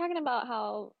 You're talking about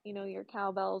how, your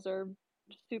cowbells are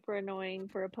super annoying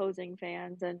for opposing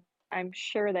fans, and I'm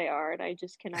sure they are, and I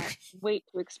just cannot wait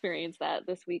to experience that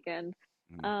this weekend.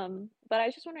 But I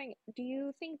was just wondering, do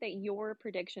you think that your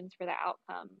predictions for the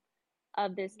outcome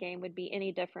of this game would be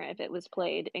any different if it was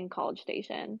played in College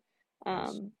Station,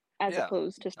 as Yeah,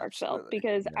 opposed to Starkville? absolutely.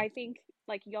 Because I think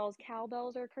like y'all's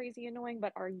cowbells are crazy annoying,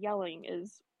 but our yelling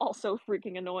is also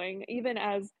freaking annoying. Even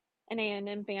as an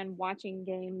A&M fan watching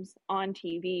games on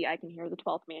TV, I can hear the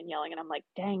 12th man yelling, and I'm like,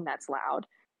 dang, that's loud.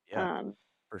 Yeah,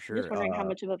 for sure. Just wondering how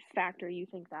much of a factor you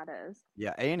think that is.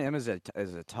 Yeah, A&M is a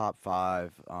top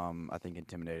 5, I think,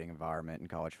 intimidating environment in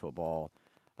college football.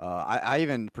 I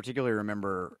even particularly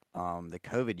remember the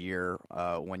COVID year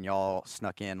when y'all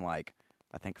snuck in like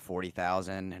I think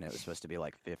 40,000, and it was supposed to be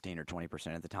like 15 or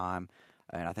 20% at the time.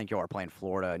 And I think y'all were playing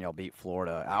Florida, and y'all beat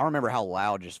Florida. I don't remember how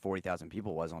loud just 40,000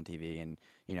 people was on TV, and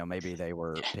maybe they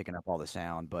were picking up all the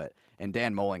sound. And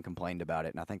Dan Mullen complained about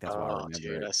it, and I think that's why I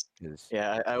remember it.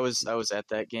 Yeah, I was at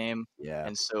that game. Yeah.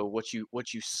 And so what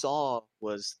you saw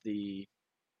was it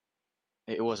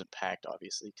wasn't packed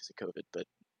obviously because of COVID, but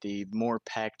the more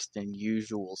packed than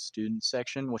usual student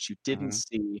section. What you didn't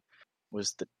see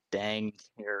was the dang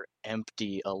near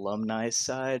empty alumni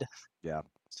side. Yeah.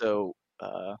 So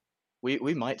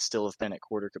we might still have been at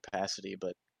quarter capacity,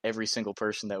 but every single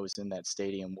person that was in that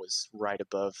stadium was right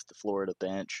above the Florida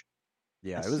bench.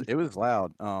 Yeah, it was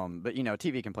loud. But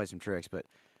TV can play some tricks. But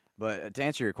to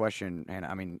answer your question,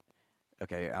 and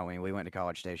okay, we went to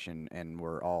College Station and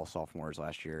we're all sophomores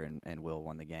last year, and Will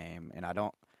won the game. And I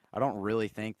don't really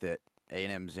think that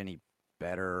A&M's any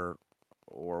better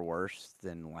or worse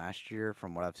than last year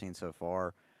from what I've seen so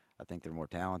far. I think they're more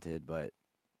talented, but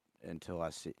until I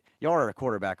see y'all are a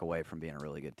quarterback away from being a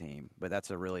really good team, but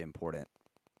that's a really important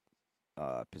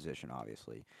position,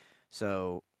 obviously.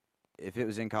 So if it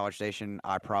was in College Station,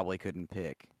 I probably couldn't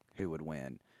pick who would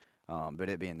win. But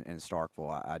it being in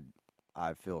Starkville,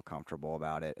 I feel comfortable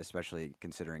about it, especially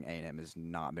considering A&M has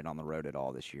not been on the road at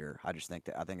all this year. I think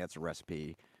that's a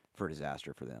recipe for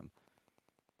disaster for them.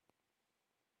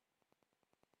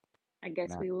 I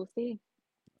guess we will see.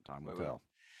 Time will tell.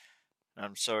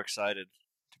 I'm so excited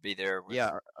to be there.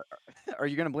 Yeah. Are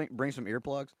you going to bring some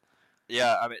earplugs?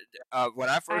 Yeah, I mean, when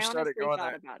I first started going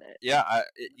there, about it. Yeah,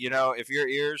 if your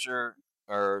ears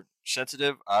are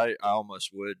sensitive, I almost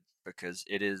would, because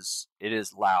it is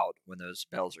loud when those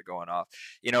bells are going off.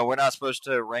 We're not supposed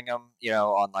to ring them,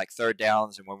 on like third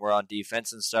downs, and when we're on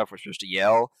defense and stuff, we're supposed to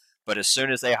yell. But as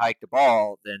soon as they hike the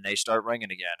ball, then they start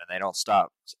ringing again, and they don't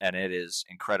stop, and it is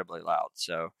incredibly loud.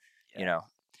 So,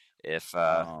 if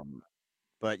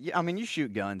but yeah, I mean, you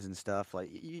shoot guns and stuff, like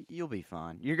you'll be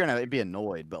fine. You're gonna be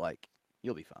annoyed, but like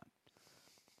you'll be fine.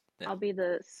 Yeah. I'll be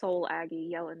the sole Aggie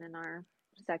yelling in our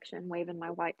section, waving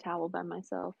my white towel by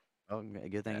myself. Oh, a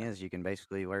good thing is you can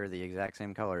basically wear the exact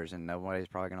same colors, and nobody's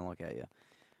probably gonna look at you.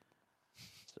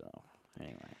 So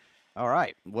anyway, all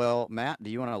right. Well, Matt,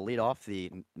 do you want to lead off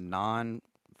the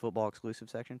non-football exclusive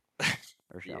section?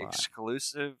 Or shall the I?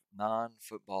 Exclusive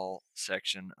non-football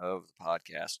section of the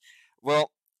podcast. Well,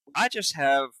 I just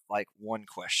have like one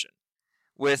question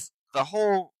with the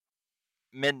whole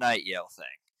midnight yell thing.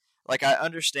 Like, I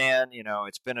understand,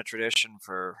 it's been a tradition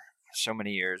for so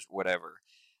many years, whatever.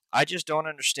 I just don't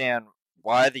understand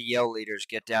why the yell leaders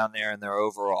get down there in their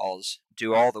overalls,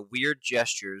 do all the weird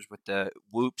gestures with the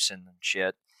whoops and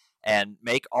shit, and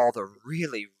make all the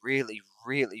really, really,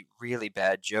 really, really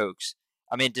bad jokes.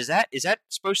 I mean, is that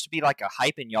supposed to be like a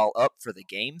hyping y'all up for the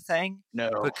game thing?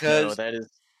 No, because that is.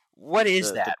 What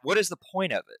is that? What is the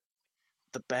point of it?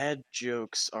 The bad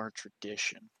jokes are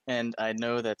tradition, and I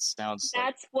know that sounds.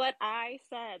 That's what I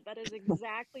said. That is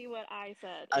exactly what I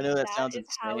said. I know that sounds is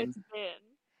insane. How it's been.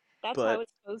 That's how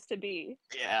it's supposed to be.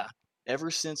 Yeah,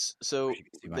 ever since, so You can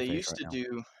see my they face used right to now.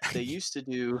 do they used to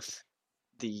do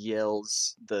the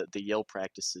yell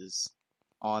practices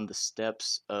on the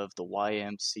steps of the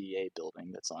YMCA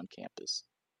building that's on campus.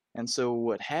 And so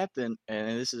what happened,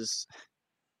 and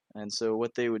so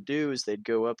what they would do is they'd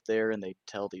go up there and they'd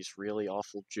tell these really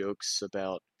awful jokes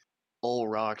about Ol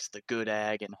Rox, the good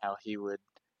ag, and how he would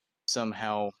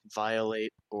somehow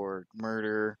violate or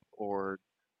murder or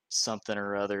something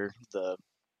or other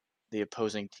the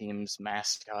opposing team's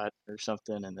mascot or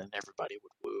something, and then everybody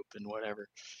would whoop and whatever.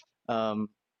 Um,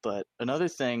 but another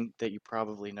thing that you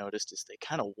probably noticed is they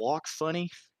kind of walk funny.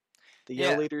 The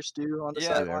yell Yeah, leaders do on the They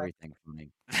yeah. do sideline. everything for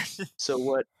me,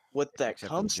 So except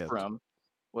for the jokes.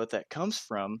 what that comes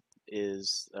from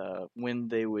is when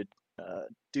they would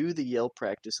do the yell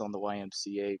practice on the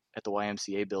YMCA at the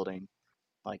YMCA building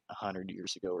like 100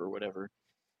 years ago or whatever.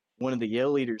 One of the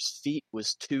yell leaders' feet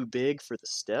was too big for the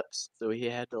steps, so he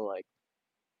had to like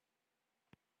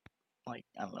I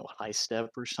don't know, high step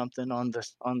or something on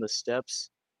the steps.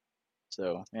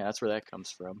 So yeah, that's where that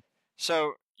comes from.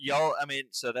 So y'all, I mean,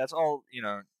 so that's all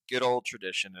good old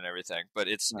tradition and everything. But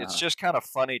it's Uh, just kind of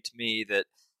funny to me that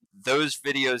those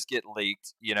videos get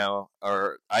leaked,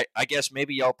 or I guess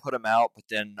maybe y'all put them out, but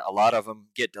then a lot of them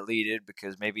get deleted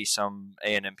because maybe some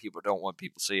A&M people don't want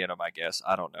people seeing them. I guess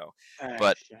I don't know,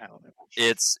 but I don't know.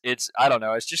 it's I don't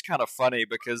know. It's just kind of funny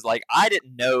because like I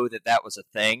didn't know that was a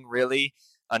thing really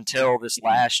until this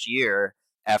last year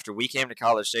after we came to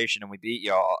College Station and we beat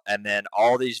y'all, and then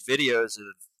all these videos of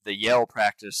the yell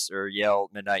practice or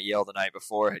midnight yell the night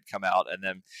before had come out, and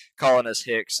then calling us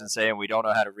hicks and saying we don't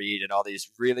know how to read and all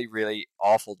these really really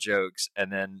awful jokes,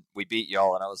 and then we beat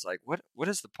y'all, and I was like, what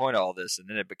is the point of all this? And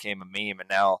then it became a meme, and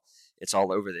now it's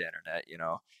all over the internet,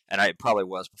 and it probably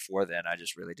was before then. I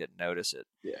just really didn't notice it.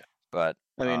 Yeah, But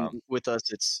I mean, with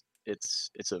us, it's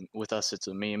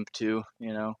a meme too.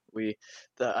 You know,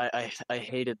 I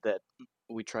hated that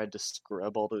we tried to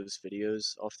scrub all those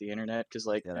videos off the internet because,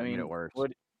 like, Yeah, I that made it mean, worse.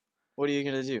 what are you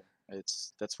gonna do?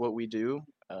 That's what we do.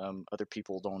 Other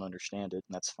people don't understand it,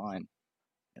 and that's fine.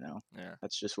 You know, yeah.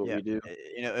 that's just what Yeah, we do.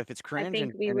 if it's I cringe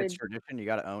think we and it's would. tradition, you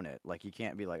got to own it. Like you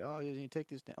can't be like, oh, you take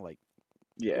this down. Like,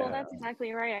 Yeah, Well, that's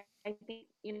exactly right. I think,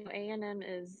 A&M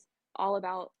is all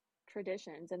about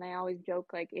traditions, and I always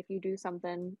joke like if you do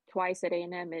something twice at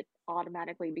A&M, it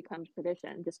automatically becomes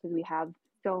tradition just because we have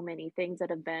so many things that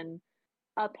have been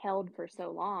upheld for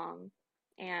so long.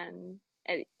 And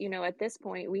at this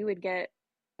point, we would get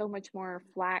so much more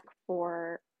flack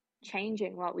for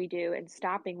changing what we do and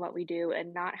stopping what we do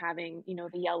and not having, the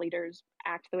yell leaders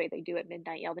act the way they do at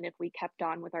midnight yell than if we kept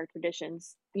on with our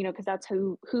traditions, because that's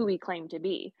who we claim to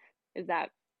be, is that,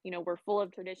 we're full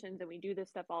of traditions and we do this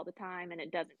stuff all the time and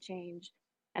it doesn't change.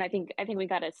 And I think we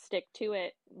got to stick to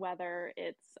it, whether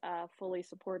it's fully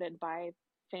supported by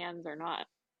fans or not.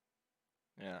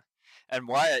 Yeah. And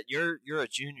Wyatt, you're a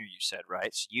junior, you said,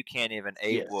 right? So you can't even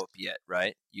yes. whoop yet,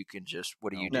 right? You can just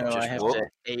what do you do? No, I Just have whoop?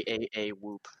 to a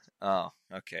whoop. Oh,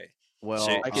 okay. well,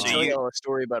 I could so tell you y'all a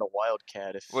story about a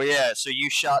wildcat if well, yeah. So you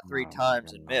shot three oh my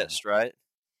times and God. missed, right?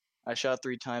 I shot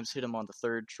 3 times, hit him on the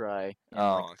third try in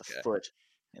like Oh, the okay. foot,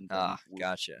 and then whoop.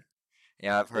 Gotcha.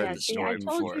 Yeah, I've heard Yeah, the see, You I story can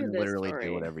told you before. you can this literally do story.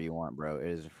 whatever you want, bro. It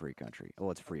is a free country.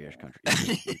 Well, it's a free-ish country.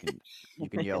 You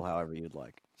can yell however you'd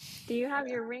like. Do you have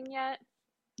your ring yet?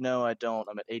 No, I don't.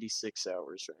 I'm at 86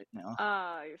 hours right now.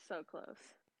 Oh, you're so close.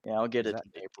 Yeah, I'll get Is it that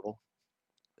in April.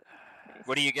 Nice.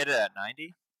 What do you get it at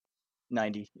 90?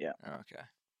 90. Yeah. Okay.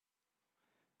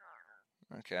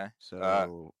 Okay.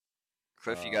 so?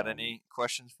 Cliff, you got any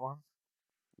questions for him?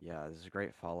 Yeah, this is a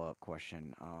great follow-up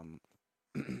question.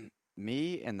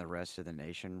 Me and the rest of the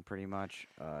nation, pretty much,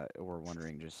 were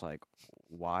wondering just like,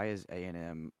 why is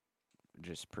A&M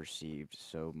just perceived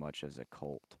so much as a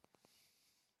cult?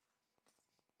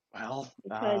 Well,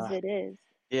 Because it is.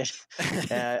 yeah.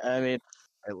 Yeah, I mean,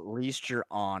 At least you're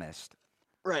honest.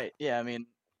 right. Yeah, I mean,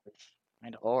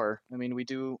 kind of are. I mean, we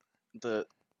do the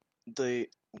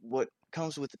what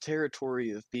comes with the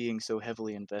territory of being so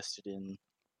heavily invested in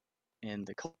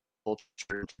the culture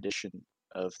and tradition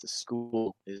of the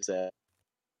school is that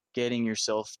getting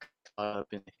yourself caught up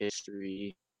in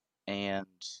history and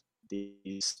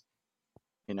these,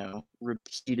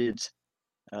 repeated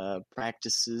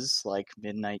practices like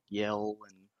midnight yell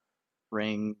and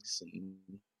rings and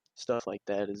stuff like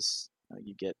that is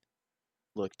you get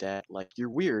looked at like you're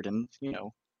weird, and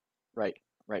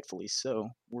rightfully so.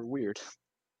 We're weird.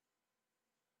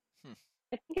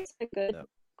 I think it's a good Yep.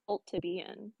 cult to be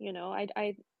in.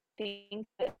 I think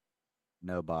that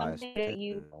No bias. something that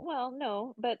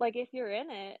no, but like if you're in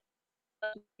it,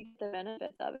 you get the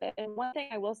benefits of it. And one thing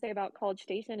I will say about College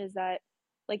Station is that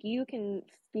like you can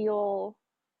feel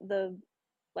the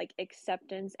like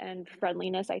acceptance and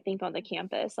friendliness, I think, on the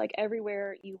campus. Like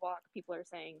everywhere you walk, people are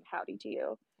saying howdy to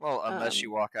you. Well, unless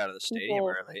you walk out of the stadium people-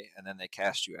 early and then they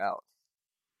cast you out.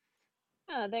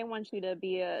 They want you to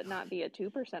be not be a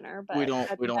 2%er, but we don't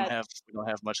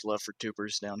have much love for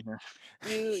tupers down here.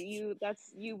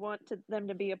 you want them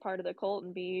to be a part of the cult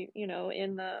and be,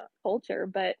 in the culture.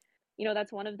 But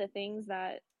that's one of the things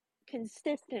that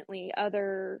consistently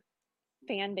other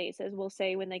fan bases will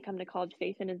say when they come to College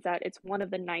Station, is that it's one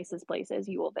of the nicest places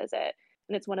you will visit,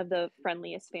 and it's one of the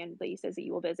friendliest fan bases that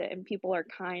you will visit, and people are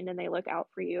kind and they look out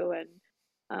for you,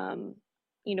 and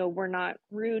we're not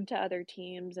rude to other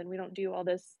teams, and we don't do all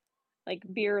this like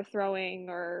beer throwing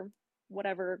or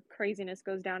whatever craziness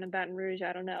goes down in Baton Rouge.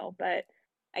 I don't know, but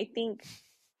I think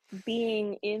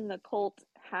being in the cult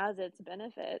has its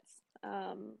benefits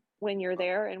when you're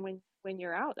there and when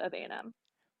you're out of A&M.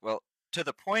 Well, to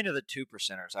the point of the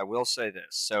 2%ers, I will say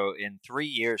this. So in 3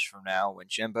 years from now, when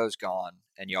Jimbo's gone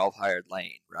and y'all have hired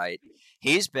Lane, right?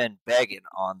 He's been begging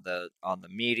on the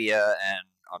media and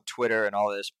on Twitter and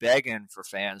all this, begging for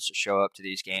fans to show up to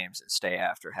these games and stay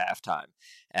after halftime.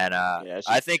 And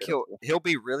I think he'll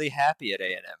be really happy at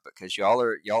A&M because y'all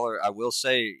are. I will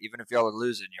say, even if y'all are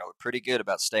losing, y'all are pretty good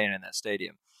about staying in that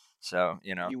stadium. So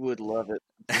you would love it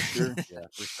for sure. Yeah,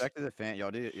 respect to the fan.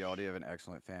 Y'all do have an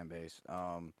excellent fan base.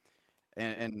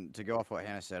 And to go off what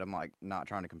Hannah said, I'm like not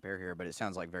trying to compare here, but it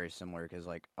sounds like very similar because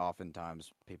like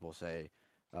oftentimes people say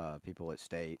people at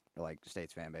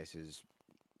State's fan base is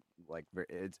like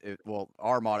well,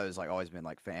 our motto has like always been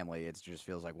like family. It just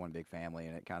feels like one big family,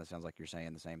 and it kind of sounds like you're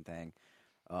saying the same thing,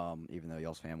 even though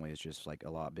y'all's family is just like a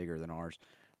lot bigger than ours.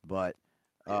 But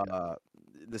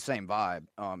the same vibe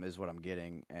is what I'm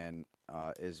getting, and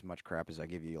as much crap as I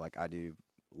give you, like I do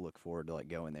look forward to like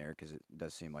going there because it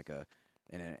does seem like an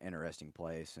interesting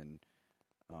place, and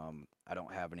I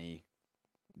don't have any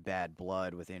bad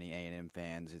blood with any A&M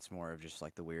fans. It's more of just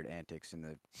like the weird antics and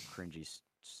the cringy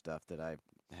stuff that I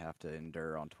have to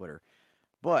endure on Twitter.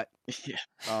 But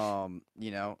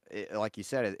like you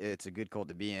said, it's a good cult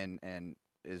to be in, and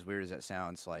as weird as that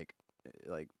sounds, like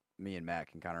me and Matt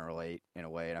can kind of relate in a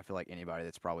way, and I feel like anybody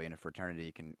that's probably in a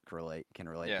fraternity can relate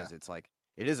because it's like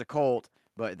it is a cult,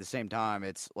 but at the same time,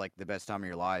 it's like the best time of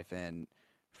your life, and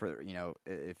for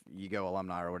if you go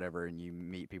alumni or whatever, and you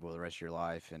meet people the rest of your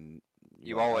life, and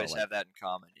you always have that in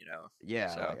common, Yeah,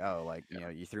 so,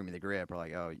 you threw me the grip, or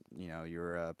like,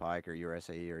 you're a Pike, or you're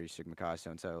SAE, or you're Sigma Chi,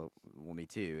 so and so. Well, me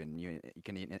too, and you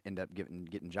can end up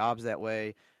getting jobs that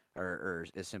way, or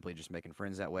is simply just making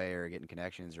friends that way, or getting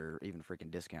connections, or even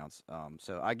freaking discounts.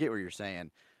 So I get what you're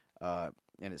saying, and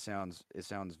it sounds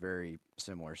very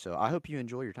similar. So I hope you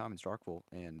enjoy your time in Starkville,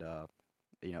 and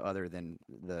other than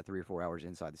the 3 or 4 hours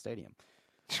inside the stadium.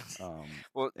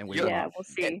 Well, and we'll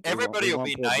see. Everybody will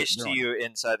be nice to you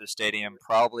inside the stadium,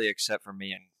 probably except for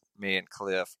me and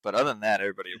Cliff. But other than that,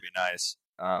 everybody will be nice.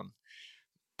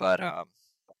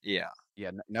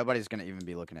 Yeah, nobody's gonna even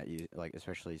be looking at you, like,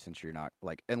 especially since you're not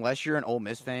like, unless you're an Ole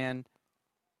Miss fan,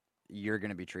 you're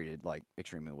gonna be treated like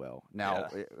extremely well. Now,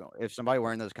 if somebody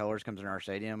wearing those colors comes in our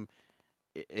stadium,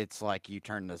 it's like you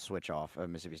turn the switch off, a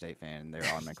Mississippi State fan, and they're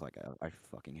automatically like, oh, I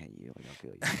fucking hate you. Like, I'll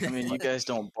kill you. I mean, you guys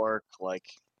don't bark like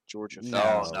Georgia fans.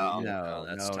 No,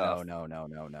 that's tough.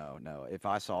 No. If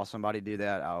I saw somebody do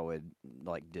that, I would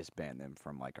like disband them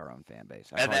from like our own fan base.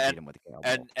 I'd probably beat them with a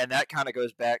cowbell. And that kind of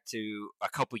goes back to a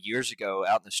couple years ago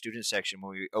out in the student section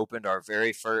when we opened our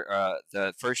very first,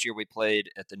 the first year we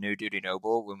played at the new Duty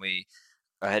Noble when we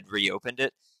had reopened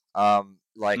it.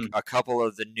 A couple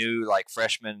of the new like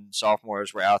freshmen,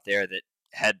 sophomores were out there that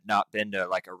had not been to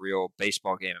like a real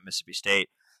baseball game at Mississippi State,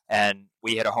 and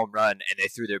we hit a home run and they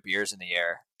threw their beers in the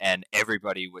air, and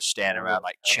everybody was standing around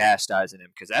like chastising them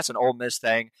because that's an Ole Miss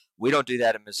thing. We don't do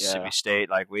that in Mississippi State.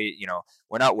 Like we're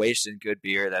not wasting good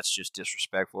beer. That's just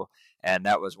disrespectful. And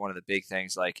that was one of the big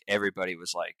things. Like everybody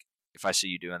was like, if I see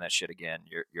you doing that shit again,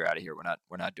 you're out of here.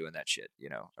 We're not doing that shit,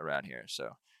 around here.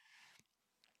 So.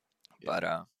 But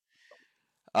all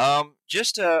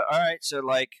right. So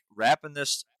like wrapping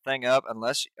this thing up,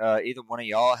 unless either one of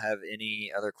y'all have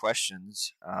any other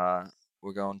questions,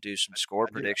 we're going to do some score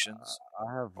predictions.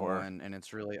 I have one, and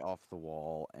it's really off the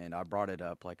wall, and I brought it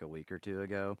up like a week or two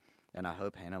ago, and I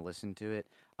hope Hannah listened to it.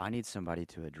 I need somebody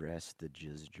to address the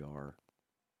jizz jar.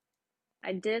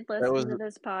 I did listen to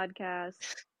this podcast.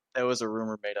 That was a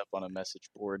rumor made up on a message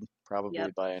board, probably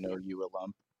by an OU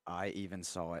alum. I even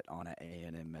saw it on an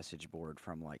A&M message board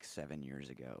from like 7 years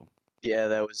ago. Yeah,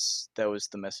 that was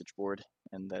the message board,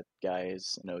 and that guy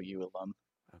is an OU alum.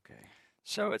 Okay.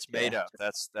 So it's made up.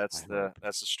 That's the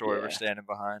story we're standing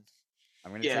behind.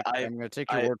 I'm gonna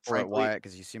take your word for it, Wyatt,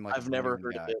 because you seem like I've never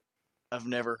heard of it. I've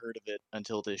never heard of it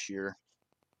until this year.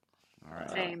 All right.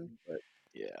 Same. But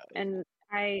yeah, And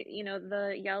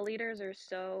the yell leaders are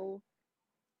so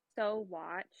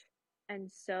watched and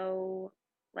so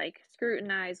like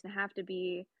scrutinized and have to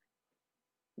be.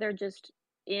 They're just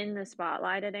in the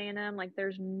spotlight at A&M. Like,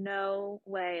 there's no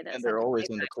way that and they're something always like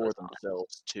in the that core goes on.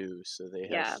 themselves too, so they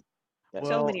have Yeah, that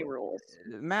so Well, many rules.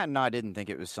 Matt and I didn't think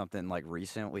it was something like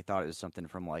recent. We thought it was something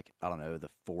from like, I don't know, the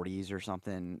 40s or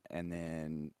something. And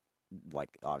then like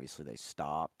obviously they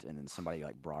stopped and then somebody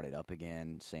like brought it up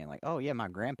again saying like, oh yeah, my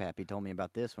grandpappy told me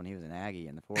about this when he was an Aggie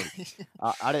in the 40s.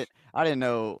 I didn't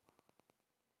know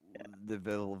the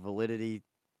validity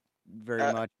very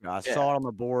Uh, much. I yeah, saw it on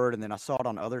the board and then I saw it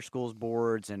on other schools'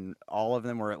 boards and all of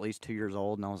them were at least 2 years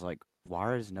old and I was like,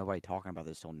 why is nobody talking about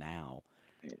this till now?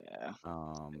 yeah.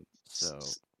 So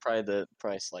Probably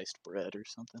sliced bread or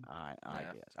something. I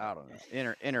Yeah. guess. I don't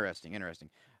know. Interesting.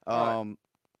 All right.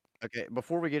 Okay,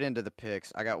 before we get into the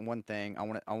picks, I got one thing.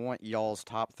 I want y'all's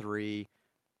top 3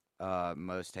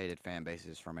 most hated fan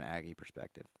bases from an Aggie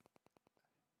perspective.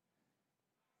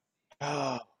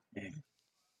 Oh, man.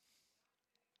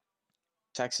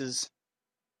 Texas.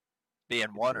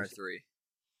 Being 1 or 3?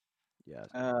 Yes.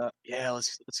 Yeah.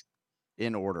 Let's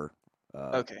In order.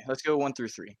 okay. Let's go 1 through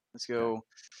 3. Let's go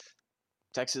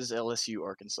Texas, LSU,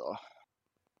 Arkansas.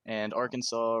 And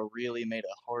Arkansas really made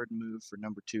a hard move for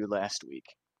number 2 last week.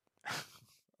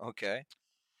 Okay.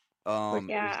 Um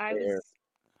Yeah, there.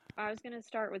 I was gonna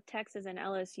start with Texas and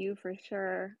LSU for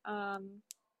sure.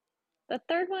 The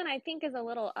third one I think is a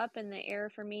little up in the air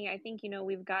for me. I think,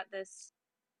 we've got this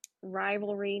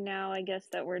rivalry now, I guess,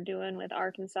 that we're doing with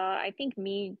Arkansas. I think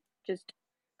me just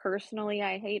personally,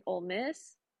 I hate Ole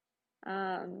Miss.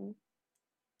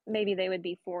 Maybe they would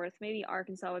be fourth. Maybe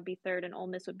Arkansas would be third and Ole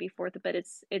Miss would be fourth, but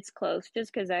it's close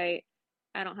just because I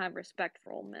don't have respect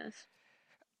for Ole Miss.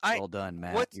 well done,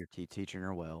 Matt. What? You're teaching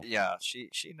her well. Yeah, she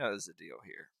knows the deal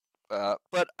here.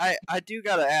 But I do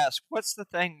gotta ask, what's the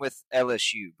thing with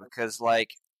LSU? Because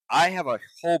like I have a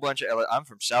whole bunch of I'm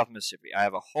from South Mississippi. I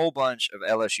have a whole bunch of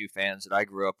LSU fans that I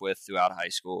grew up with throughout high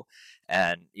school,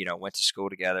 and went to school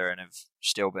together, and have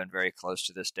still been very close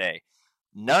to this day.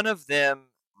 None of them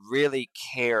really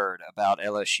cared about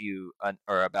LSU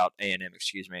or about A&M,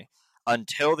 excuse me,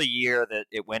 until the year that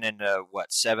it went into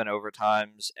 7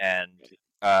 overtimes and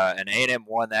A&M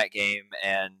won that game,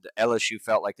 and LSU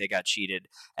felt like they got cheated,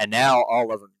 and now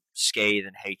all of them scathe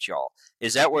and hate y'all.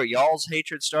 Is that where y'all's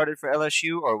hatred started for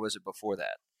LSU, or was it before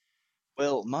that?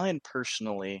 Well, mine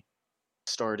personally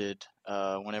started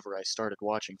whenever I started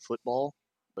watching football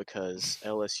because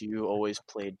LSU always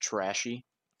played trashy.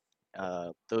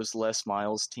 Those Les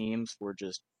Miles teams were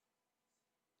just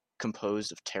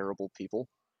composed of terrible people.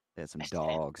 They had some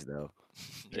dogs though.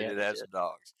 They Yeah, did they have did. some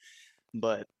dogs.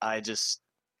 But I just,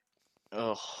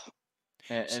 oh,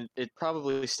 and it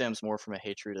probably stems more from a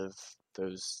hatred of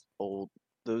those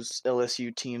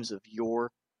LSU teams of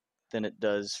yore than it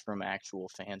does from actual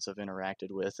fans I've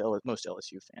interacted with. Most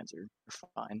LSU fans are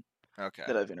fine Okay.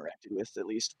 that I've interacted with, at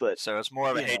least. But So it's more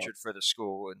of a you know. hatred for the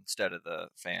school instead of the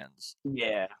fans.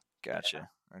 Yeah, Gotcha.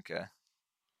 Okay.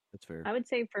 That's fair. I would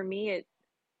say for me, it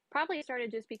probably started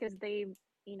just because they,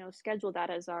 scheduled that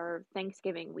as our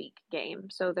Thanksgiving week game.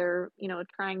 So they're,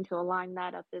 trying to align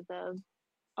that up as a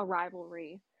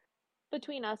rivalry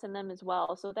between us and them as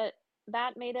well. So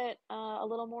that made it a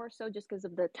little more so just because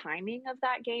of the timing of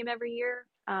that game every year.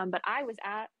 But I was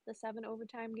at the 7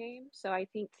 overtime game, so I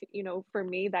think for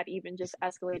me that even just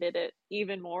escalated it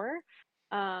even more.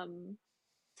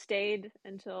 Stayed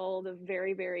until the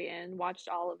very, very end, watched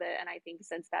all of it, and I think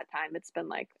since that time it's been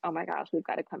like, oh my gosh, we've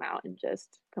got to come out and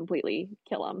just completely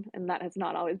kill them, and that has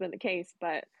not always been the case,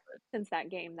 but since that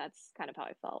game, that's kind of how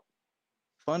I felt.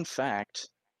 fun fact: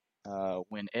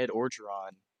 when Ed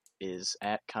Orgeron is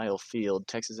at Kyle Field,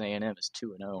 Texas A&M is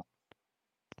 2-0.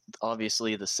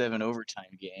 Obviously, the 7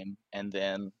 overtime game, and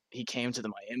then he came to the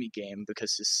Miami game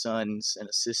because his son's an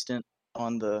assistant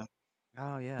on the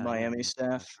Oh yeah. Miami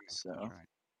staff. That's So right.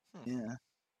 yeah,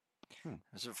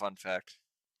 That's a fun fact.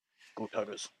 go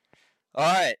Tigers. All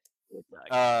right.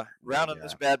 Rounding Yeah.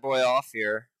 this bad boy off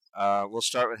here. We'll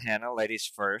start with Hannah, ladies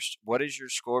first. What is your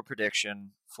score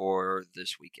prediction for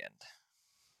this weekend?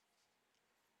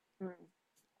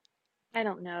 I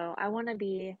don't know. I want to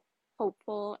be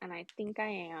hopeful, and I think I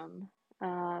am.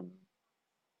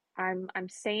 I'm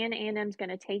saying A&M's going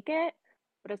to take it,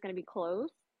 but it's going to be close.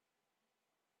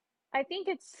 I think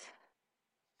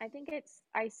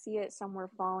I see it somewhere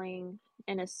falling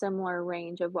in a similar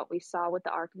range of what we saw with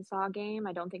the Arkansas game.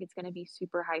 I don't think it's going to be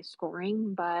super high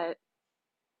scoring, but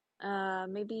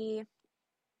maybe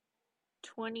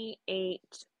 28-20.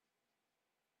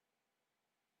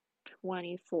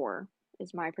 24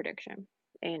 is my prediction.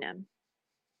 A&M.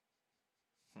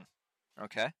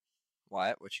 Okay.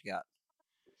 Wyatt, what you got?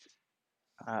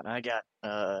 I got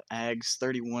Ags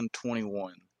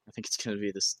 31-21. I think it's going to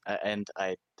be this, and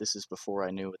this is before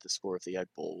I knew what the score of the Egg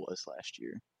Bowl was last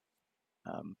year.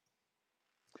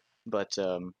 But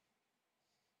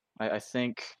I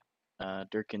think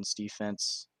Durkin's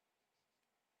defense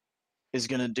is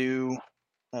going to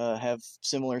have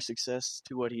similar success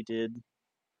to what he did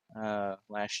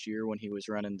last year when he was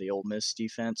running the Ole Miss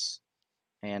defense.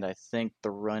 And I think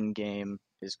the run game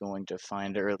is going to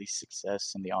find early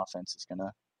success, and the offense is going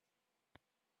to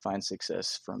find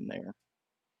success from there.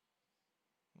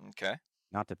 Okay.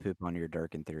 Not to poop on your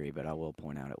Durkin theory, but I will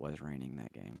point out it was raining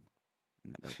that game.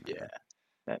 And that doesn't matter.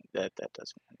 Yeah, that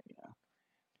does matter. Yeah.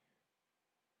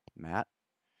 Matt?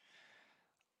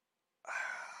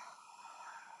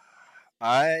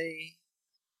 I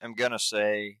am going to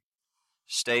say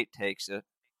State takes it.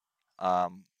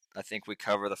 I think we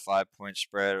cover the 5-point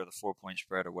spread or the 4-point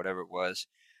spread or whatever it was.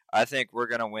 I think we're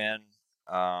going to win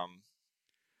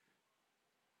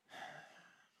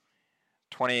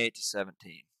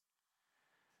 28-17.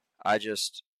 I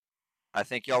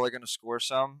think y'all are going to score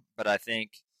some, but I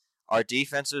think our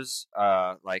defenses,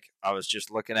 like I was just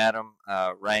looking at them,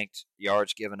 ranked,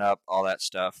 yards given up, all that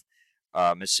stuff.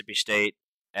 Mississippi State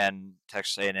and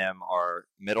Texas A&M are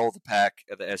middle of the pack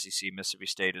of the SEC. Mississippi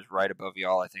State is right above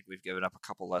y'all. I think we've given up a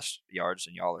couple less yards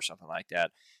than y'all or something like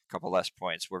that, a couple less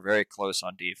points. We're very close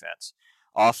on defense.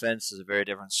 Offense is a very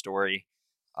different story.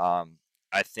 I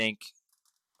think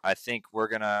we're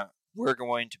going to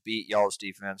beat y'all's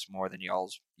defense more than y'all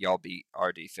beat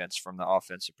our defense from the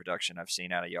offensive production I've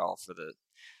seen out of y'all for the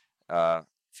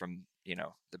from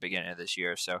the beginning of this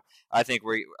year. So I think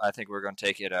we're going to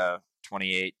take it 28-17.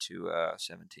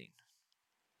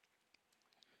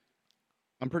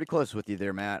 I'm pretty close with you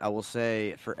there, Matt. I will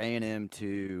say for A&M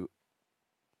to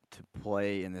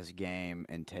play in this game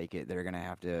and take it, they're gonna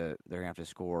have to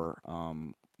score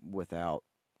without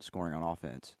scoring on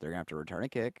offense. They're gonna have to return a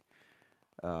kick,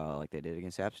 like they did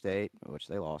against App State, which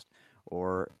they lost,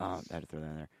 or I had to throw that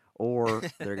in there. Or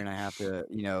they're gonna have to,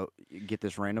 get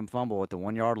this random fumble at the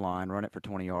 1-yard line, run it for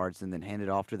 20 yards, and then hand it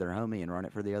off to their homie and run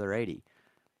it for the other 80.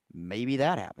 Maybe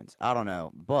that happens. I don't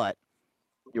know, but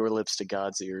Your lips to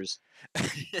God's ears.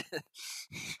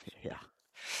 yeah.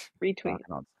 Retweet.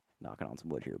 Knocking on some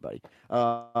wood here, buddy.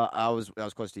 I was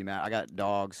close to you, Matt. I got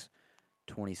Dogs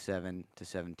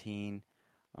 27-17.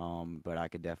 But I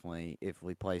could definitely, if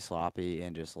we play sloppy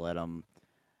and just let them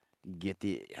get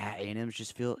the A&M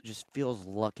just feels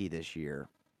lucky this year,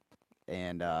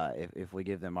 and if we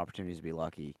give them opportunities to be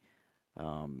lucky,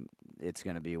 it's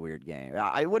going to be a weird game.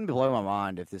 I wouldn't blow my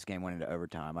mind if this game went into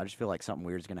overtime. I just feel like something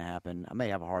weird's going to happen. I may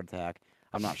have a heart attack.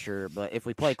 I'm not sure, but if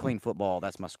we play clean football,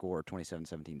 that's my score: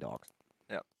 27-17 Dogs.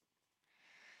 Yep.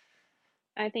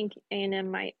 I think A&M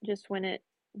might just win it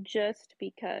just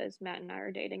because Matt and I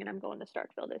are dating and I'm going to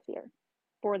Starkville this year.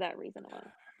 For that reason alone.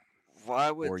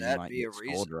 Why would or you that might be a get skull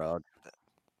reason? drug.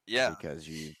 Yeah. Because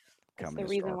you come That's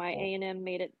the reason why A&M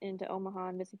made it into Omaha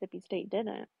and Mississippi State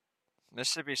didn't.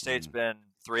 Mississippi State's been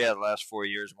 3 out of the last 4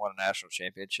 years, won a national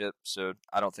championship, so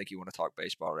I don't think you want to talk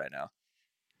baseball right now.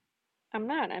 I'm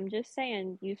not. I'm just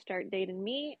saying you start dating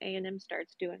me, A&M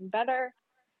starts doing better.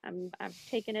 I'm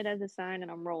taking it as a sign and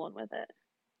I'm rolling with it.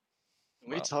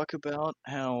 Can we talk about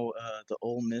how the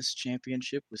Ole Miss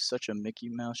championship was such a Mickey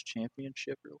Mouse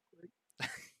championship real quick?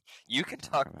 You can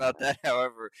talk about that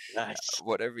however, Nice.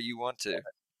 whatever you want to.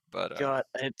 But God,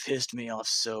 it pissed me off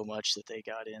so much that they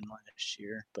got in last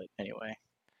year. But anyway.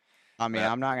 I mean,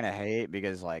 I'm not gonna hate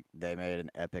because they made an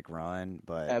epic run,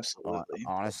 but Absolutely.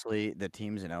 Honestly, the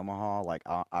teams in Omaha,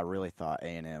 I really thought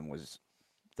A&M was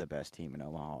the best team in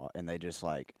Omaha, and they just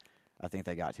I think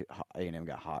they got A&M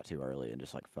got hot too early and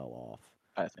just fell off.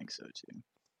 I think so too.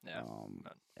 Yeah.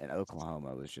 And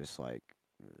Oklahoma was just it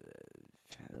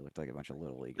looked like a bunch of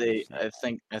little league. I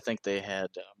think they had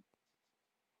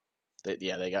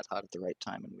they got hot at the right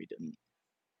time and we didn't.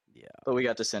 Yeah. But we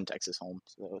got to send Texas home,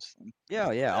 so that was fun. Yeah,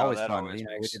 always that fun. always We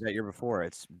makes- did that year before.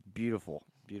 It's beautiful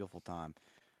time.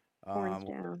 Horns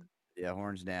down. Yeah,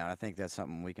 horns down. I think that's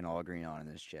something we can all agree on in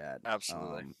this chat.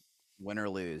 Absolutely. Win or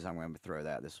lose, I'm going to throw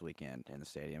that this weekend in the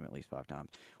stadium at least 5 times.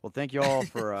 Well, thank you all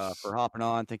for hopping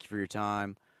on. Thank you for your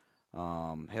time.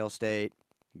 Hail State,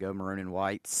 go maroon and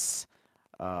whites.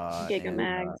 Giga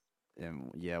Mags.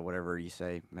 And yeah, whatever you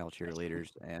say, male cheerleaders.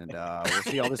 And we'll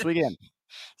see y'all this weekend.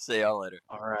 See y'all later.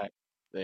 All right.